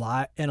read a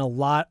lot, and a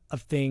lot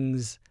of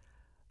things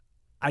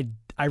I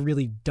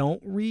really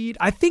don't read.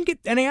 I think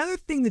and the other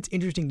thing that's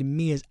interesting to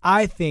me is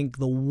I think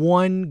the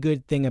one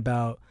good thing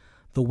about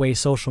the way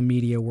social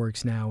media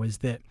works now is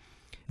that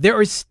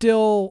there is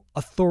still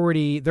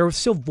authority. There are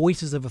still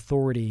voices of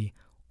authority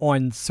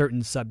on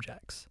certain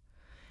subjects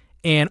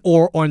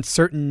or on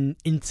certain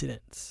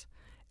incidents.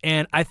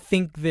 And I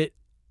think that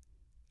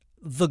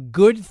the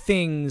good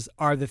things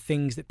are the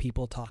things that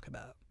people talk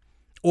about.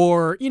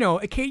 Or,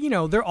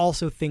 there are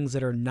also things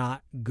that are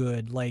not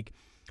good,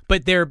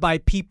 but they're by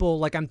people,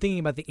 like I'm thinking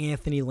about the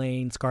Anthony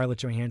Lane, Scarlett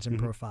Johansson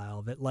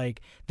profile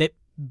that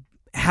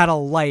had a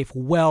life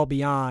well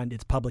beyond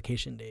its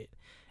publication date.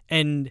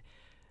 And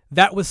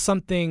that was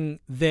something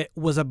that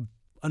was an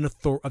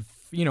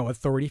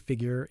authority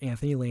figure,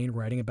 Anthony Lane,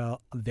 writing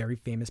about a very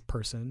famous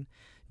person,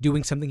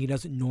 doing something he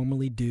doesn't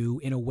normally do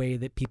in a way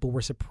that people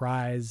were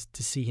surprised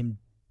to see him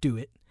do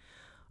it.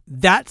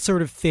 That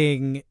sort of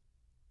thing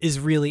is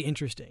really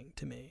interesting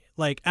to me.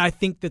 Like, I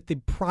think that the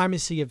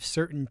primacy of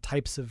certain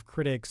types of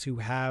critics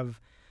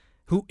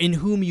in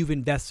whom you've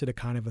invested a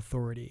kind of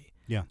authority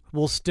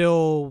will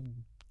still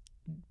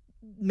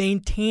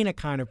maintain a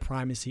kind of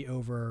primacy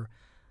over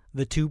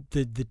the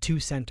two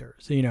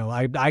centers.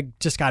 I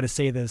just got to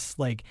say this,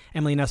 like,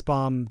 Emily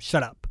Nussbaum,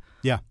 shut up.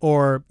 Yeah.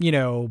 Or,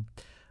 there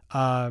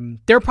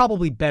are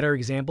probably better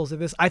examples of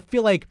this. I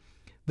feel like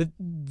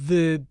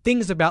the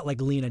things about,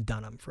 like, Lena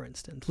Dunham, for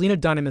instance. Lena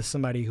Dunham is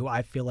somebody who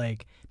I feel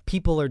like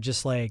people are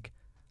just like...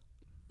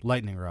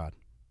 lightning rod.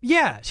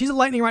 Yeah, she's a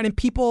lightning rod, and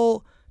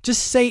people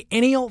just say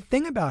any old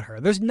thing about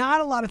her. There's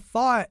not a lot of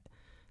thought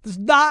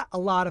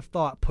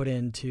put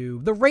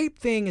into... The rape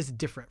thing is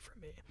different for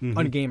me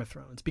on Game of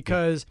Thrones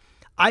because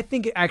I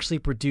think it actually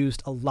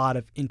produced a lot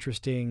of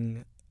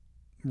interesting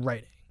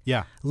writing.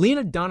 Yeah.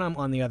 Lena Dunham,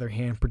 on the other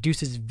hand,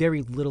 produces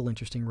very little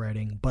interesting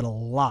writing, but a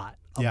lot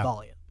of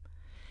volume.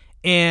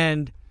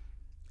 And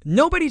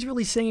nobody's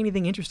really saying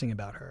anything interesting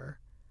about her.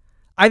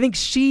 I think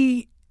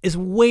she is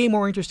way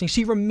more interesting.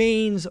 She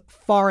remains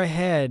far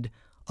ahead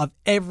of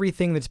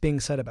everything that's being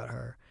said about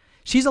her.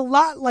 She's a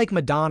lot like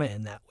Madonna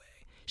in that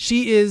way.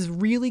 She is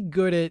really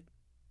good at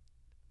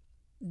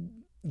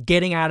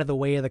getting out of the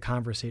way of the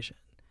conversation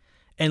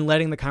and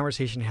letting the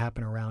conversation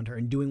happen around her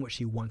and doing what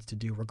she wants to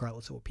do,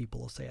 regardless of what people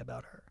will say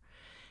about her.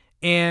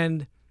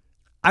 And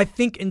I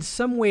think in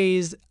some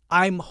ways,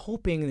 I'm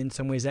hoping in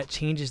some ways that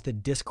changes the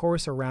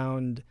discourse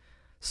around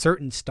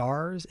certain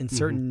stars and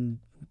certain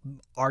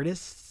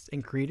artists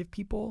and creative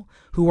people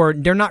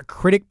they're not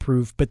critic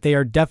proof, but they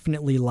are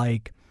definitely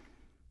like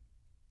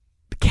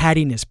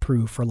cattiness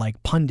proof or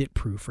like pundit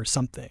proof or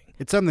something.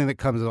 It's something that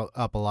comes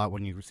up a lot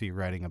when you see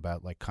writing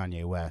about like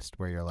Kanye West,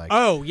 where you're like,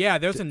 oh yeah,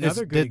 there's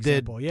another good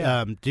example.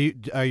 Yeah.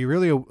 Are you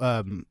really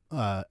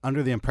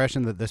under the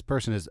impression that this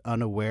person is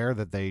unaware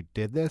that they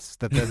did this?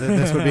 That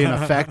this would be an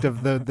effect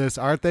of this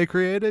art they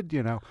created?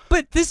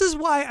 But this is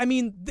why. I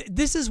mean,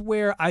 this is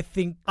where I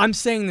think I'm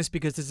saying this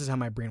because this is how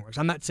my brain works.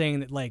 I'm not saying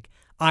that like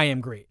I am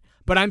great,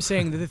 but I'm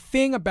saying that the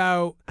thing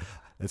about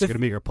it's going to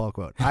be your Paul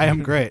quote. I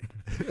am great.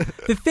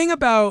 The thing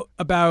about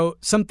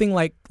something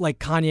like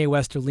Kanye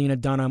West or Lena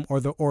Dunham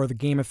or the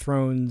Game of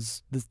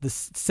Thrones, the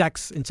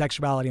sex and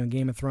sexuality on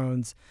Game of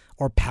Thrones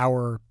or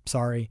Power,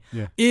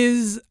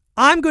 is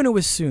I'm going to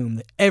assume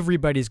that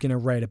everybody's going to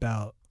write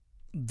about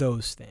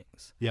those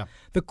things. Yeah.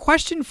 The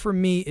question for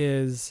me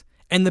is,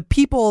 and the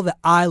people that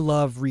I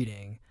love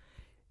reading,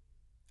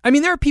 I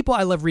mean, there are people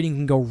I love reading who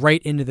can go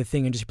right into the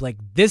thing and just be like,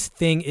 this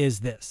thing is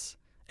this,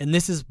 and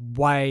this is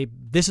why,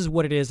 this is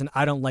what it is, and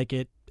I don't like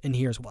it, and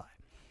here's why.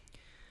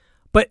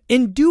 But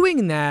in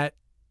doing that,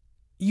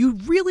 you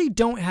really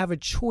don't have a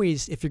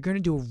choice if you're going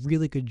to do a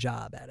really good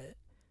job at it.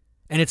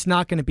 And it's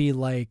not going to be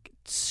like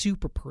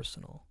super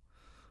personal.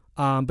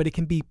 But it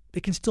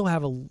can still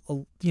have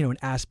an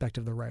aspect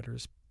of the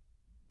writer's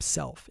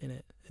self in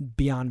it,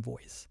 beyond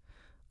voice,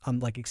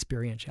 like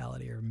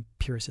experientiality or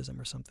empiricism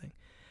or something.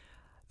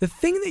 The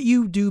thing that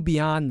you do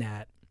beyond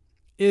that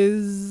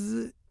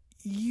is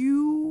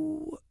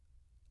you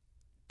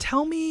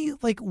tell me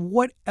like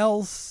what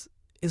else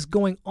is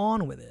going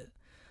on with it.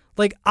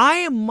 Like, I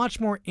am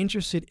much more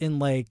interested in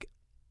like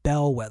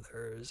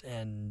bellwethers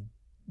and,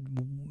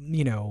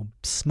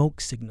 smoke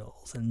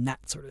signals and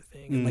that sort of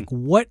thing. And like,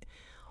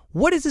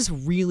 what is this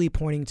really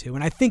pointing to?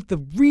 And I think the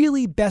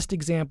really best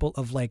example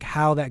of like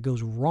how that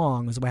goes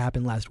wrong is what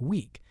happened last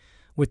week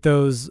with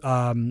those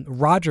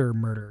Roger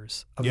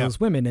murders of those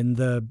women, and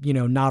the,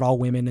 not all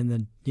women, and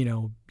the,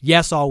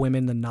 yes, all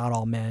women, the not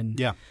all men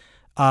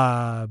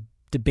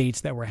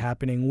debates that were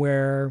happening,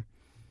 where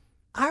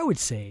I would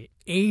say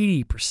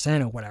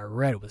 80% of what I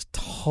read was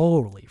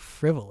totally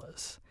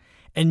frivolous.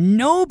 And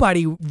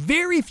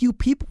very few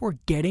people were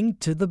getting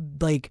to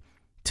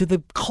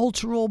the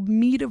cultural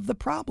meat of the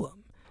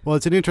problem. Well,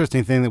 it's an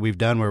interesting thing that we've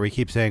done where we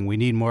keep saying we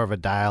need more of a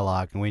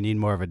dialogue and we need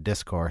more of a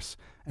discourse.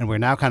 And we're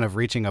now kind of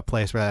reaching a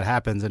place where that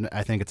happens, and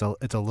I think it's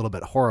a little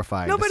bit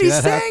horrifying. Nobody's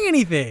saying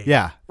anything.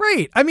 Yeah.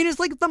 Right. I mean, it's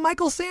like the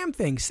Michael Sam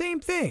thing. Same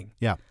thing.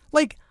 Yeah.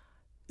 Like,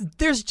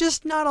 there's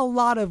just not a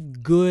lot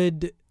of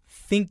good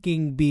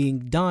thinking being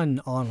done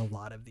on a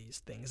lot of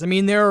these things. I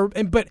mean,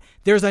 but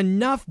there's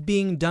enough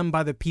being done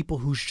by the people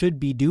who should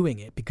be doing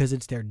it because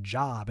it's their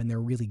job and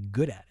they're really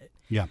good at it.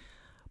 Yeah.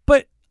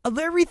 But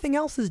everything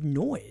else is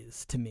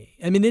noise to me.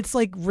 I mean, it's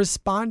like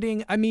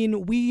responding. I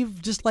mean, we've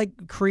just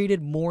like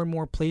created more and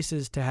more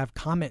places to have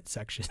comment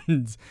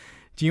sections.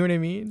 Do you know what I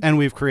mean? And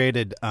we've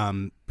created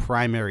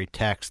primary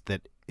text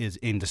that is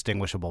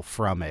indistinguishable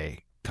from a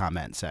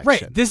comment section.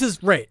 Right. This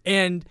is right.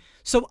 And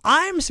so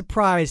I'm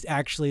surprised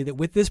actually that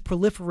with this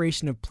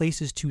proliferation of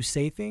places to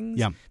say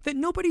things, that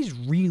nobody's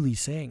really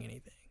saying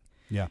anything.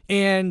 Yeah.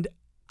 And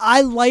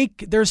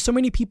there's so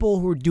many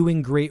people who are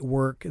doing great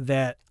work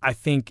that I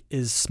think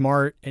is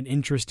smart and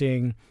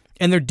interesting,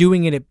 and they're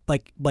doing it at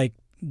like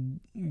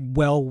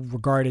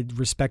well-regarded,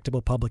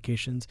 respectable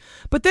publications.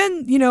 But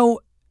then,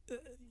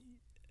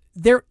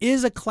 there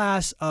is a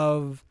class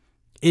of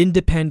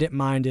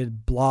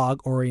independent-minded,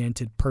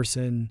 blog-oriented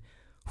person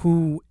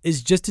who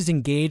is just as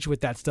engaged with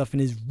that stuff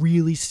and is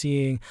really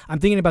seeing. I'm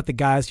thinking about the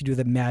guys who do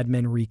the Mad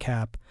Men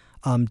recap.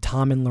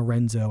 Tom and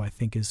Lorenzo, I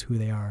think, is who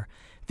they are.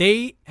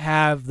 They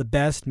have the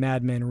best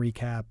Mad Men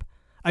recap.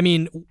 I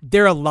mean,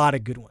 there are a lot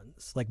of good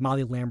ones. Like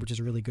Molly Lambert is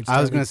really good.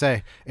 I was going to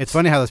say, it's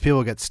funny how those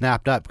people get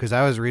snapped up, because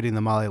I was reading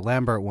the Molly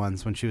Lambert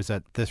ones when she was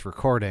at this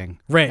recording.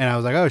 Right. And I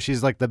was like, oh,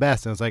 she's like the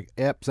best. And I was like,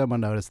 yep,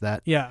 someone noticed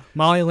that. Yeah.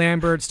 Molly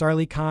Lambert,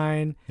 Starlee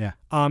Kine. Yeah.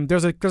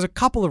 There's a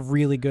couple of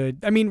really good.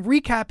 I mean,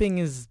 recapping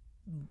is,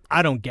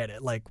 I don't get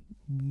it. Like,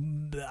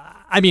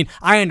 I mean,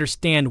 I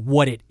understand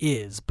what it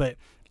is, but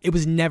that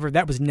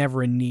was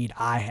never a need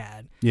I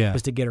had. Yeah.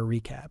 Was to get a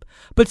recap.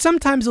 But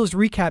sometimes those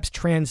recaps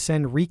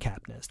transcend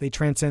recapness. They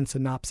transcend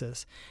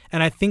synopsis.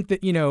 And I think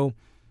that,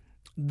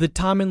 the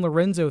Tom and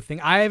Lorenzo thing,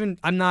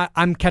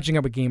 I'm catching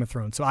up with Game of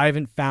Thrones, so I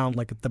haven't found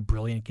like the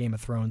brilliant Game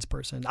of Thrones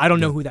person. I don't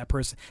know who that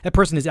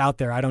person is out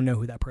there. I don't know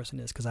who that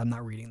person is because I'm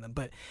not reading them.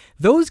 But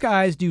those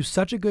guys do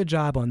such a good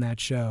job on that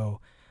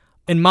show.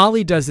 And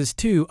Molly does this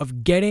too,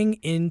 of getting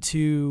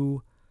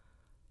into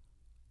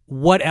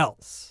what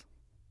else.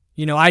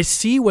 I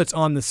see what's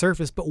on the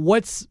surface, but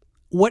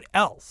what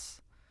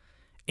else?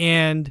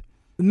 And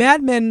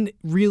Mad Men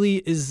really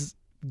is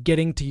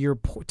getting to your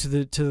to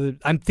the.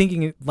 I'm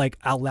thinking like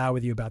out loud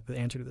with you about the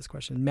answer to this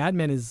question. Mad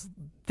Men is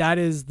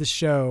the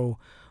show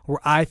where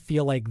I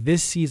feel like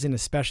this season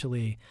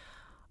especially,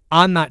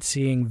 I'm not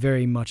seeing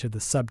very much of the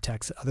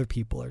subtext that other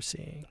people are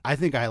seeing. I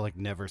think I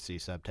never see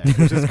subtext,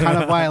 which is kind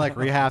of why like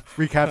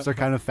recaps are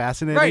kind of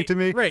fascinating to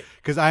me. Right.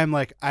 Because I am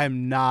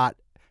not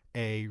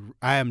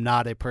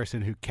a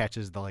person who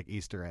catches the like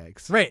Easter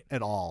eggs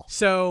at all.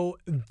 So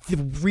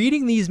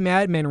reading these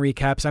Mad Men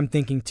recaps, I'm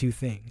thinking two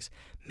things.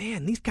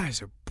 Man, these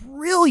guys are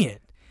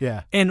brilliant.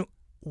 Yeah. And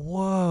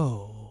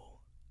whoa,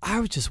 I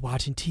was just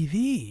watching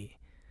TV.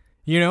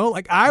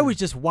 Like I was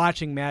just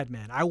watching Mad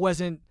Men. I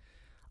wasn't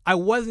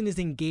as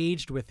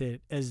engaged with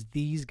it as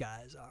these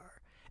guys are.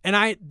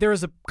 And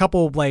there's a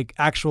couple of like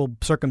actual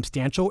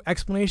circumstantial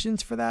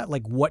explanations for that,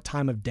 like what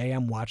time of day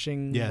I'm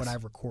watching what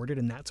I've recorded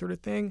and that sort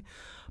of thing.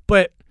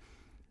 But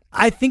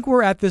I think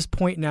we're at this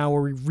point now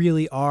where we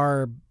really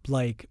are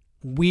like,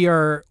 we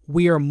are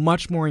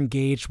much more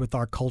engaged with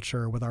our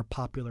culture, with our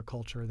popular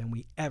culture than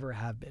we ever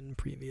have been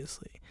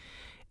previously.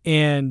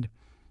 And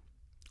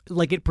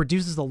like, it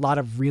produces a lot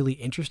of really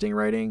interesting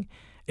writing.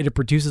 It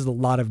produces a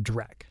lot of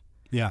dreck.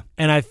 Yeah.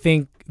 And I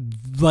think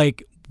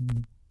like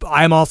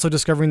I'm also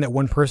discovering that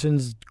one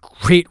person's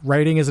great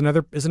writing is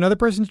another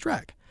person's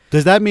drag.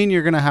 Does that mean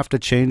you're going to have to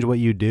change what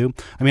you do?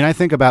 I mean, I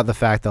think about the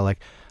fact that like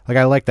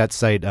I like that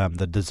site,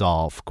 the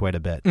Dissolve, quite a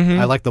bit.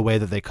 I like the way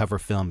that they cover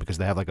film because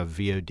they have like a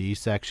VOD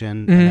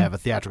section and they have a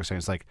theatrical section.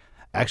 It's like,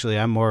 actually,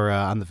 I'm more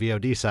on the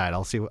VOD side.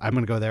 I'm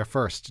going to go there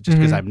first just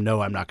because I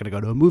know I'm not going to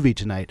go to a movie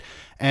tonight.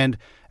 And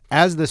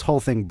as this whole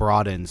thing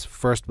broadens,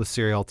 first with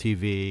serial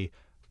TV,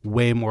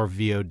 way more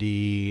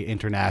VOD,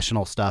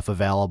 international stuff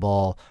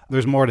available.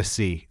 There's more to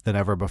see than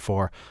ever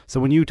before. So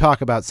when you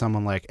talk about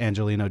someone like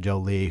Angelina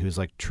Jolie, who's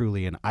like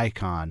truly an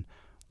icon,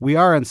 we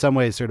are in some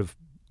ways sort of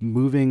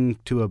moving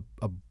to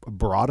a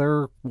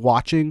broader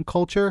watching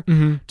culture.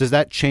 Does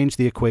that change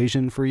the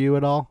equation for you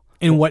at all?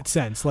 In what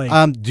sense? Like,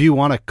 do you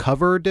want to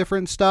cover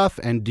different stuff,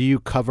 and do you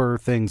cover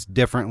things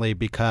differently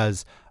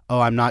because,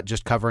 I'm not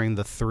just covering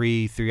the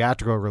 3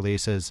 theatrical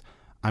releases,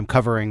 I'm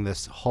covering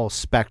this whole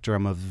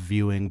spectrum of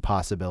viewing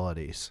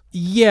possibilities?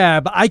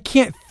 Yeah, but I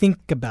can't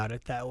think about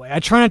it that way.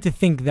 I try not to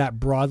think that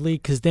broadly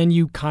because then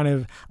you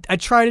I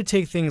try to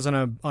take things on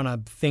a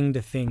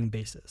thing-to-thing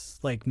basis,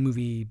 like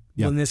movie,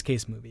 well, in this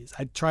case, movies.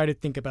 I try to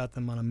think about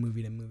them on a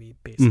movie-to-movie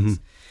basis.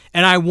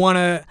 And I want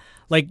to,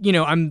 like,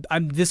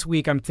 I'm this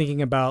week I'm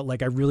thinking about,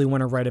 like, I really want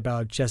to write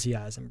about Jesse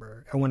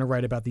Eisenberg. I want to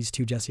write about these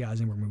 2 Jesse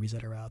Eisenberg movies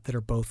that are out that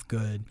are both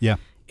good. Yeah.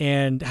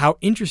 And how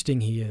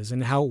interesting he is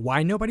and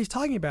why nobody's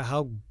talking about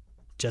how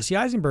Jesse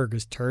Eisenberg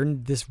has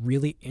turned this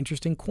really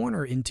interesting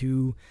corner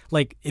into,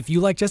 like, if you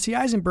like Jesse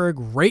Eisenberg,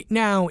 right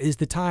now is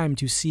the time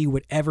to see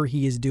whatever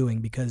he is doing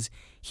because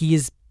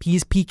he's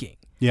peaking.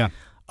 Yeah.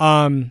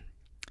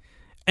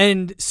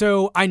 And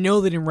so I know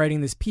that in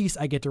writing this piece,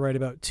 I get to write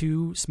about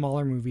 2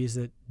 smaller movies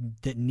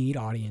that need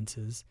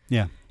audiences.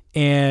 Yeah.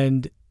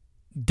 And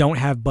don't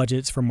have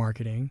budgets for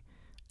marketing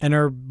and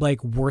are,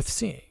 like, worth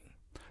seeing.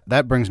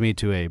 That brings me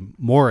to a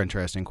more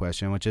interesting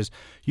question, which is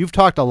you've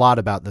talked a lot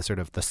about the sort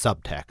of the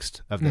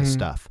subtext of this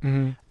stuff.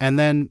 And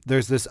then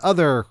there's this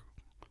other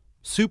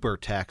super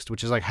text,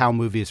 which is like how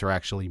movies are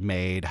actually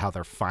made, how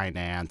they're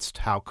financed,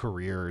 how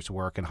careers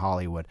work in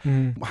Hollywood.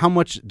 How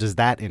much does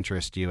that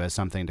interest you as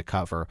something to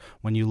cover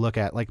when you look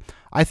at, like,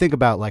 I think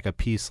about like a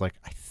piece, like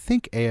I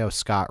think A.O.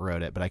 Scott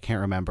wrote it, but I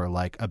can't remember,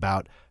 like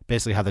about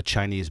basically how the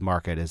Chinese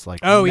market is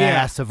like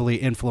massively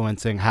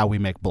influencing how we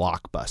make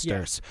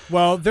blockbusters. Yeah.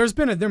 Well, there've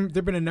been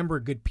a number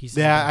of good pieces.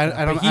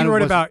 Yeah, he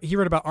wrote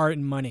about Art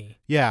and Money.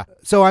 Yeah,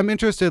 so I'm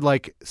interested.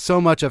 Like,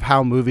 so much of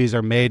how movies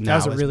are made now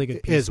that was a really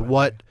good piece, is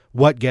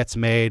what gets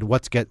made,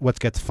 what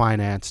gets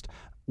financed.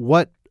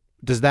 What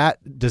does that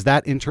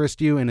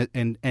interest you,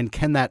 and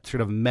can that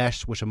sort of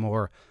mesh with a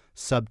more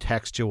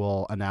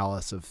subtextual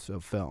analysis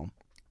of film?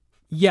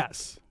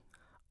 Yes.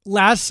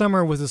 Last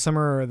summer was a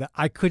summer that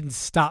I couldn't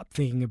stop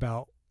thinking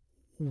about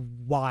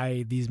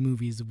why these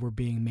movies were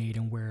being made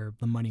and where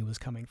the money was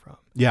coming from.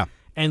 Yeah.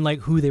 And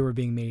like who they were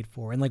being made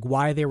for and like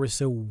why they were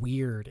so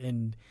weird.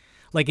 And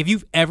like if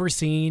you've ever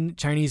seen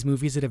Chinese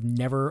movies that have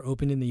never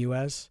opened in the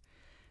US,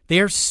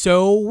 they are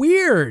so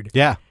weird.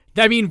 Yeah.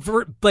 I mean,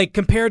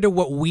 compared to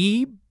what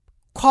we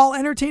call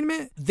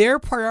entertainment, their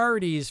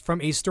priorities from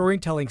a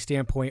storytelling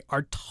standpoint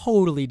are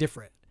totally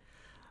different.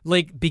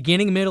 Like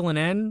beginning, middle, and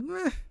end,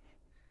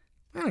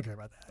 I don't care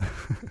about that.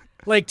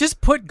 Like,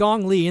 just put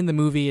Gong Li in the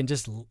movie and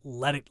just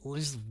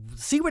just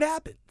see what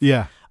happens.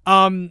 Yeah.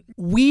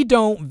 We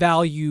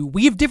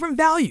have different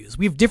values.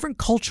 We have different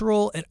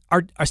cultural and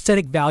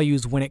aesthetic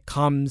values when it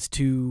comes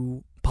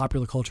to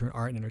popular culture and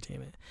art and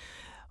entertainment.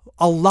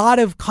 A lot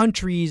of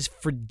countries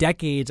for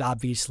decades,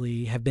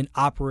 obviously, have been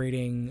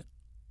operating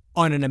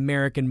on an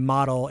American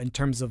model in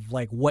terms of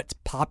like what's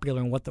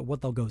popular and what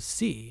they'll go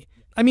see.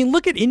 I mean,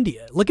 look at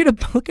India. Look at a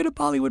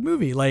Bollywood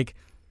movie. Like,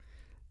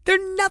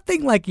 they're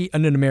nothing like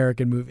an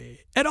American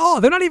movie at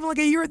all. They're not even like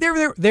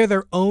they're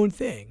their own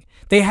thing.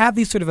 They have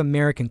these sort of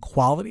American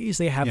qualities.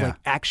 They have like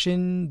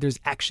action. There's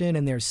action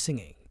and there's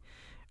singing.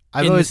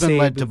 I've always been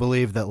led to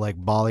believe that like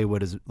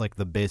Bollywood is like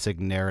the basic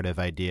narrative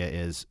idea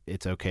is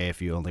it's okay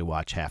if you only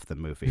watch half the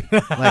movie.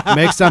 Like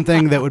make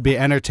something that would be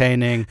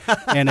entertaining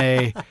in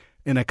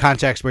a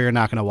context where you're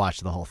not going to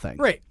watch the whole thing.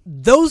 Right.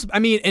 Those, I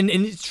mean, and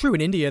it's true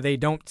in India, they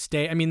don't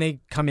stay. I mean,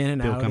 they come in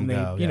and out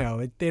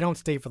and they don't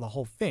stay for the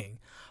whole thing.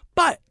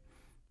 But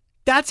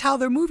that's how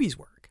their movies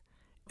work.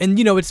 And,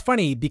 it's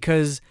funny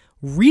because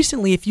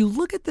recently, if you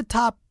look at the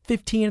top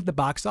 15 at the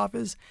box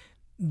office,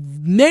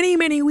 many,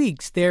 many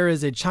weeks, there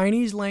is a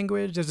Chinese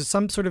language, there's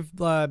some sort of,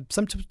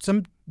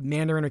 some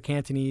Mandarin or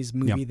Cantonese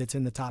movie that's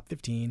in the top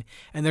 15,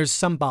 and there's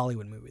some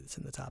Bollywood movie that's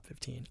in the top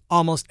 15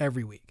 almost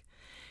every week.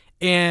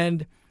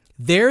 And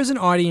there's an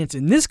audience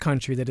in this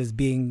country that is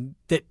in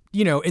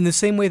the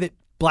same way that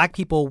black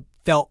people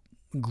felt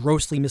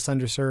grossly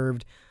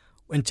misunderstood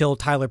until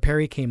Tyler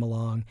Perry came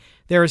along.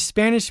 There are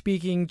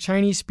Spanish-speaking,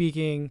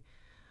 Chinese-speaking,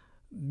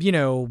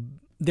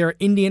 there are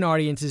Indian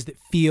audiences that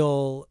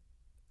feel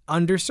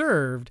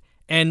underserved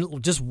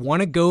and just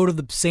want to go to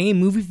the same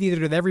movie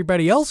theater that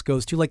everybody else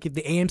goes to, like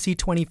the AMC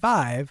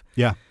 25,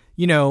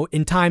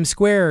 in Times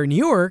Square, New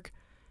York.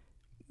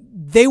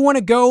 they want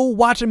to go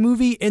watch a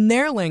movie in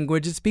their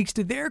language that speaks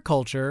to their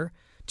culture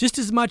just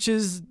as much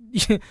as,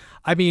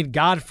 I mean,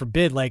 God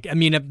forbid, I'm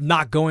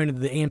not going to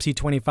the AMC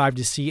 25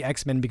 to see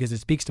X-Men because it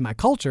speaks to my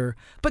culture,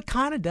 but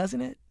kind of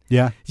doesn't it?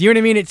 Yeah. You know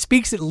what I mean? It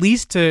speaks at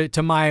least to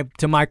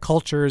my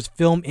culture's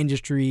film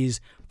industry's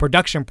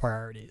production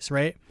priorities,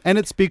 right? And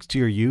it speaks to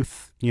your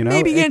youth, you know?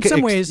 Maybe in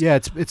some ways. Yeah,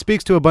 it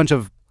speaks to a bunch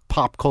of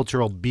pop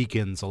cultural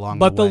beacons along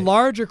But the way. the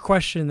larger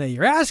question that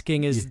you're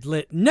asking is,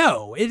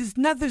 no, it is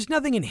not. There's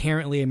nothing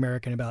inherently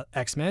American about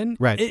X-Men.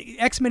 Right.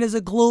 X-Men is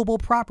a global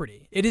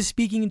property. It is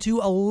speaking to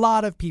a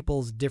lot of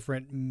people's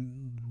different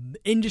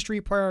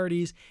industry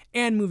priorities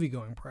and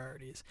movie-going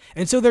priorities.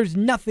 And so there's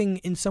nothing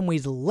in some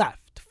ways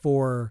left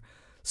for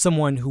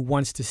someone who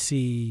wants to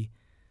see,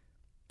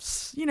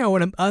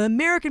 an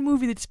American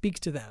movie that speaks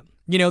to them.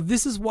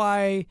 This is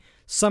why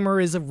summer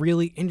is a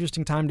really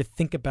interesting time to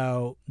think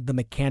about the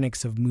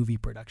mechanics of movie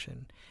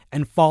production,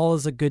 and fall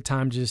is a good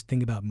time to just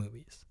think about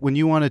movies. When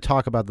you want to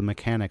talk about the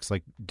mechanics,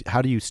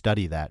 how do you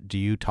study that? Do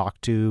you talk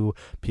to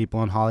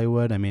people in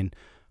Hollywood? I mean,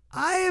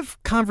 I have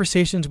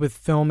conversations with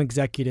film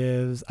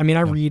executives. I mean,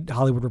 I read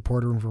Hollywood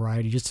Reporter and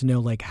Variety just to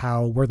know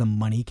where the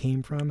money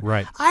came from.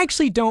 Right. I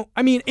actually don't.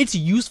 I mean, it's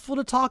useful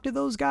to talk to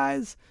those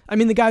guys. I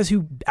mean, the guys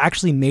who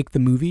actually make the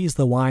movies,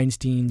 the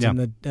Weinsteins and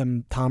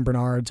the Tom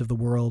Bernards of the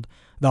world,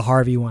 the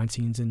Harvey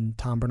Weinsteins and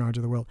Tom Bernards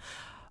of the world.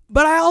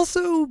 But I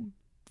also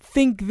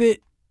think that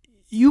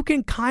you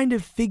can kind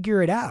of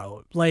figure it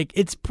out.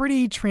 It's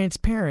pretty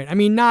transparent. I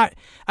mean,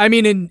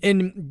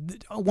 in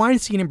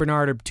Weinstein and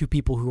Bernard are two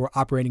people who are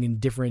operating in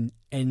different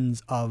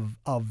ends of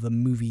the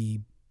movie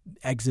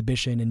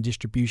exhibition and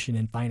distribution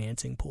and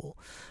financing pool.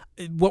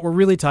 What we're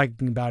really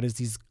talking about is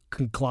these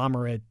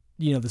conglomerate,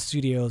 the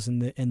studios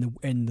and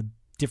the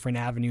different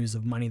avenues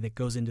of money that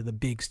goes into the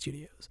big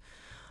studios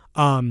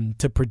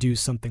to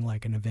produce something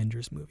like an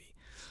Avengers movie.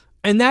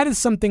 And that is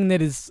something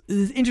that is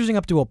interesting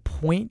up to a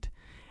point.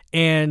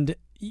 And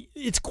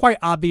it's quite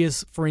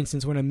obvious, for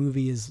instance, when a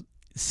movie is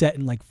set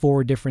in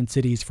 4 different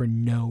cities for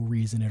no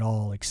reason at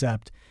all,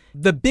 except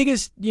the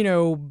biggest,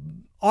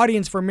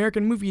 audience for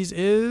American movies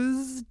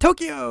is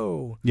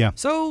Tokyo. Yeah.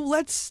 So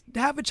let's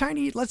have a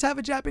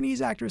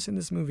Japanese actress in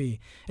this movie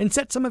and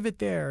set some of it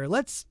there.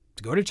 Let's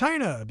go to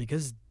China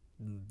because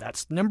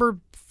that's number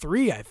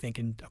 3, I think,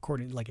 in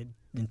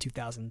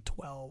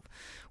 2012.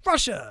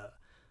 Russia.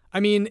 I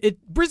mean,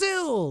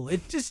 Brazil.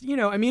 It just,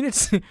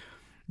 it's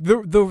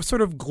the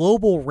sort of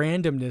global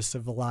randomness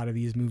of a lot of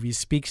these movies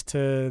speaks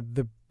to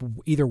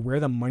either where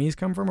the money's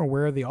come from or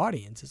where the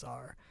audiences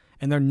are.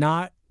 And they're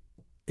not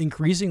in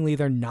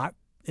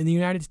the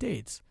United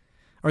States,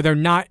 or they're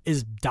not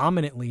as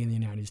dominantly in the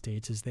United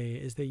States as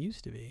they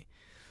used to be.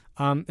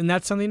 And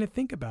that's something to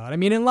think about. I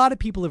mean, a lot of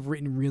people have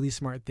written really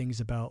smart things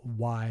about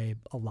why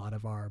a lot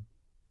of our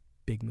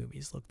big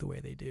movies look the way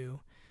they do,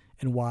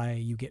 and why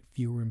you get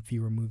fewer and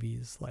fewer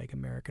movies like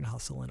American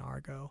Hustle and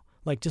Argo,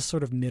 just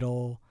sort of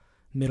middle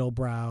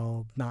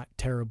brow, not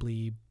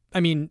terribly. I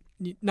mean,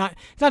 not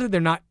that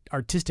they're not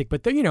artistic,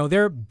 but they're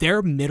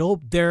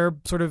middle. They're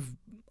sort of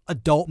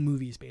adult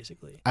movies,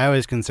 basically. I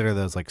always consider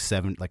those like a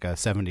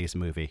 70s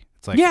movie.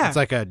 It's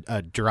like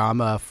a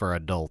drama for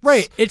adults.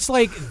 Right. It's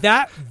like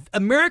that.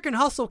 American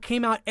Hustle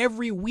came out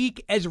every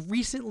week as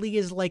recently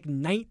as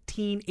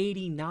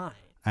 1989.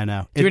 I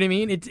know. Do you know what I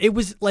mean? It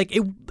was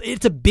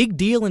it's a big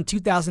deal in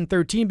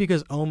 2013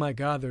 because, oh my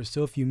God, there's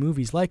so few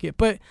movies like it.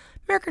 But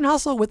American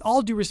Hustle, with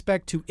all due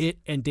respect to it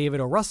and David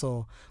O.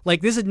 Russell,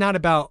 this is not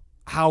about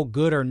how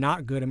good or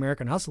not good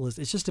American Hustle is.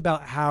 It's just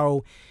about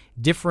how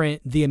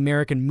different the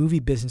American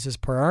movie business's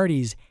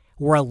priorities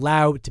were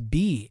allowed to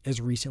be as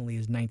recently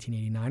as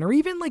 1989 or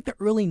even the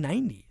early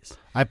 90s.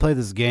 I play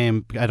this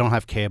game. I don't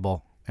have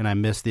cable, and I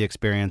miss the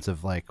experience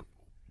of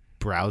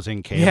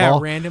browsing cable. Yeah,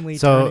 randomly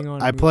turning on.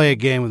 So I play a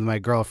game with my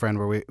girlfriend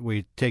where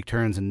we take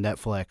turns in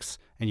Netflix,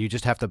 and you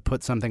just have to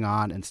put something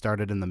on and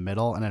start it in the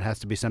middle, and it has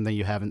to be something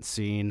you haven't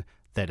seen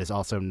that is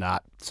also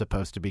not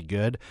supposed to be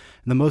good.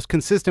 And the most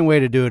consistent way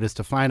to do it is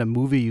to find a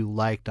movie you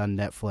liked on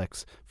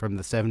Netflix from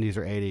the 70s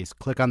or 80s,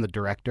 click on the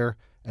director,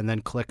 and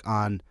then click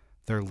on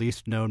their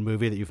least known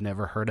movie that you've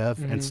never heard of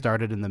and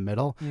start it in the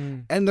middle.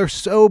 And they're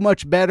so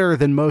much better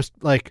than most,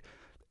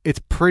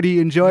 it's pretty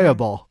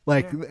enjoyable.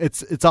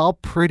 It's all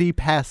pretty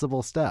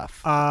passable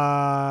stuff. What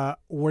are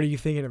you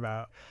thinking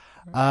about?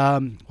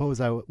 What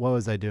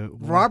was I doing?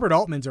 Robert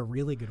Altman's a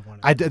really good one.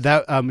 I did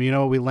that. What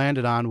we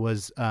landed on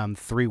was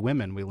 3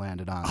 Women. We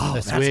landed on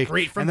this that's week.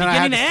 Great from and then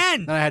beginning to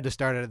end. Then I had to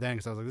start it then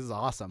because I was like, "This is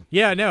awesome."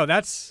 Yeah, no,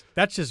 that's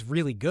just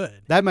really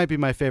good. That might be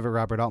my favorite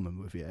Robert Altman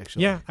movie,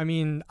 actually. Yeah, I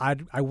mean, I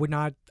would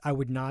not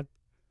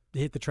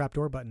hit the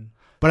trapdoor button.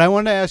 But I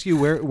wanted to ask you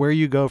where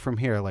you go from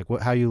here,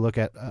 how you look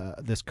at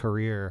this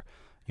career,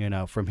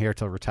 from here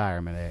till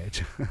retirement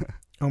age.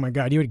 Oh my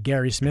God, you had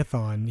Gary Smith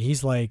on.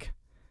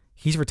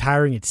 He's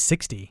retiring at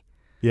 60.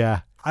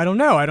 Yeah. I don't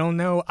know.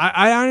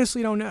 I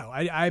honestly don't know.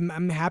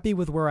 I'm happy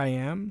with where I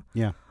am.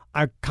 Yeah.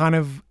 I kind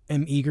of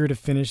am eager to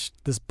finish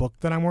this book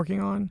that I'm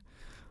working on.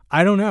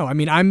 I don't know. I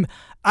mean,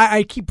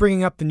 I keep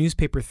bringing up the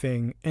newspaper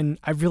thing, and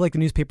I feel like the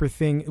newspaper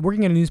thing,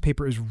 working at a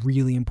newspaper is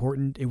really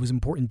important. It was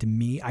important to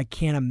me. I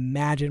can't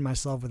imagine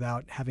myself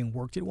without having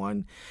worked at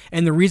one.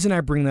 And the reason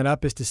I bring that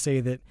up is to say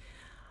that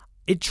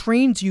it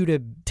trains you to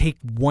take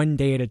one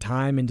day at a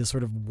time and to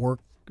sort of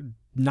work,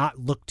 not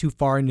look too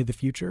far into the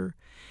future.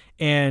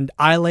 And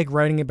I like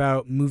writing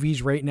about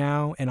movies right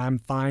now, and I'm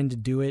fine to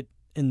do it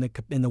in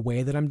the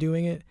way that I'm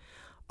doing it.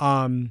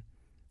 I'm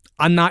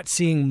not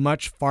seeing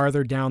much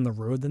farther down the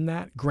road than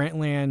that.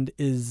 Grantland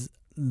is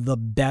the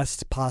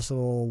best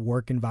possible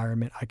work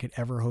environment I could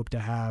ever hope to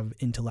have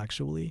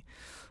intellectually.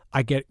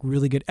 I get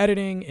really good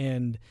editing,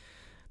 and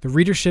the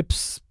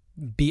readership's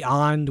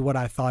beyond what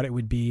I thought it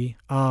would be.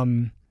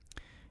 And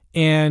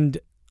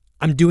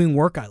I'm doing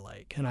work I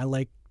like, and I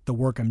like the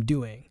work I'm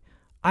doing.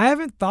 I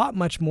haven't thought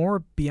much more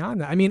beyond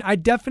that. I mean, I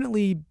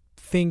definitely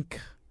think...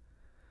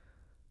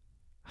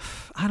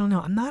 I don't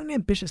know. I'm not an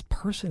ambitious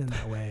person in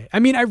that way. I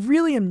mean, I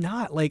really am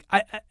not. Like,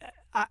 I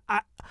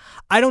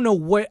don't know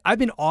what I've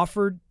been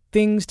offered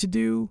things to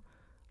do,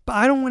 but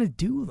I don't want to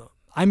do them.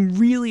 I'm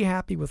really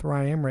happy with where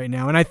I am right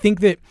now, and I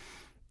think that,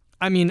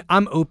 I mean,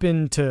 I'm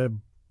open to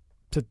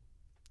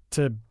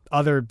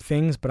other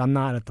things, but I'm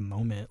not at the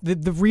moment.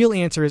 The real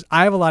answer is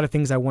I have a lot of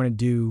things I want to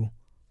do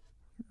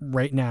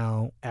right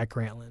now at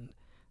Grantland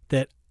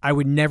that I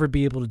would never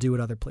be able to do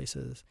at other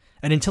places,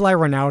 and until I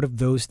run out of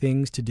those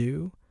things to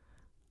do,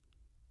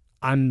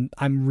 I'm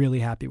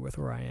really happy with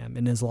where I am.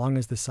 And as long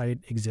as the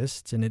site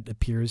exists and it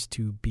appears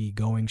to be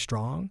going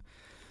strong,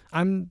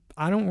 I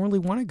don't really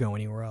want to go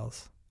anywhere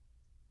else.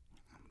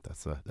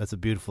 That's a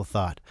beautiful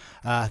thought.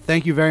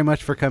 Thank you very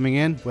much for coming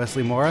in,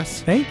 Wesley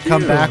Morris. Thank you.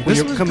 Come back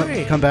when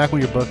Great. Come back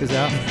when your book is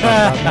out.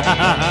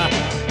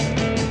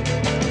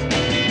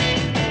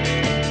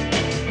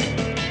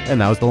 And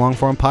that was the Long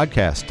Form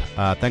Podcast.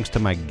 Thanks to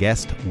my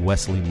guest,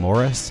 Wesley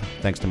Morris.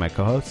 Thanks to my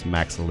co-hosts,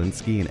 Max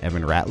Zielinski and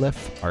Evan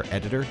Ratliff. Our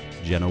editor,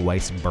 Jenna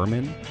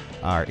Weiss-Berman.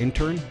 Our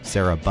intern,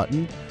 Sarah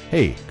Button.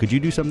 Hey, could you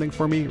do something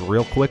for me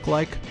real quick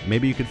like?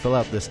 Maybe you could fill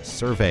out this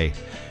survey.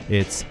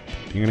 You're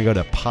going to go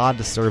to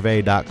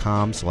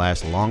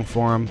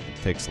podsurvey.com/longform.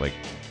 It takes like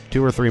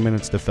 2 or 3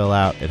 minutes to fill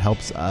out. It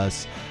helps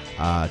us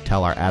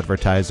tell our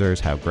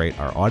advertisers how great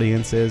our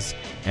audience is.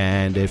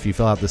 And if you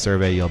fill out the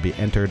survey, you'll be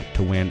entered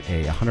to win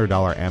a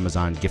 $100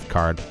 Amazon gift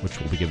card, which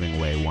we'll be giving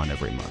away one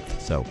every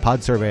month. So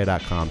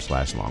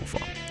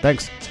podsurvey.com/longform.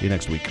 Thanks. See you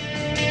next week.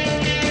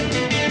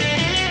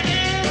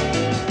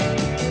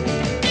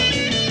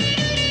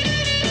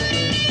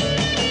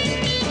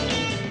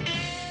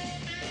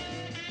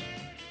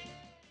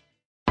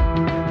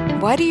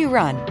 Why do you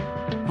run?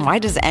 Why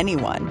does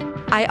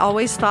anyone? I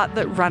always thought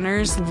that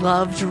runners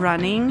loved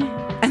running,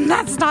 and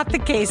that's not the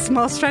case.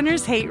 Most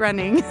runners hate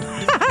running,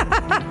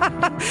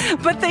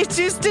 but they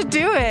choose to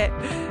do it.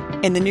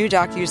 In the new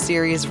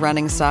docuseries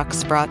Running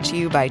Sucks, brought to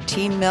you by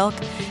Teen Milk,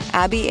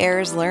 Abby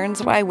Ayers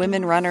learns why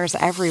women runners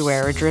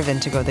everywhere are driven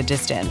to go the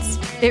distance.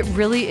 It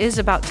really is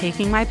about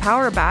taking my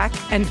power back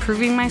and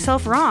proving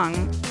myself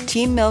wrong.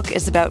 Teen Milk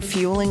is about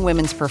fueling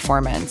women's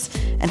performance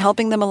and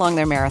helping them along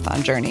their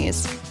marathon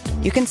journeys.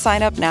 You can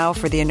sign up now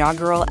for the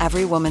inaugural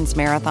Every Woman's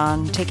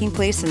Marathon, taking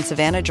place in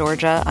Savannah,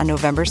 Georgia on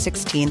November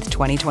 16th,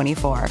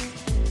 2024.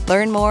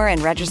 Learn more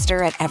and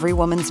register at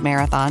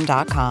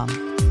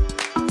everywomansmarathon.com.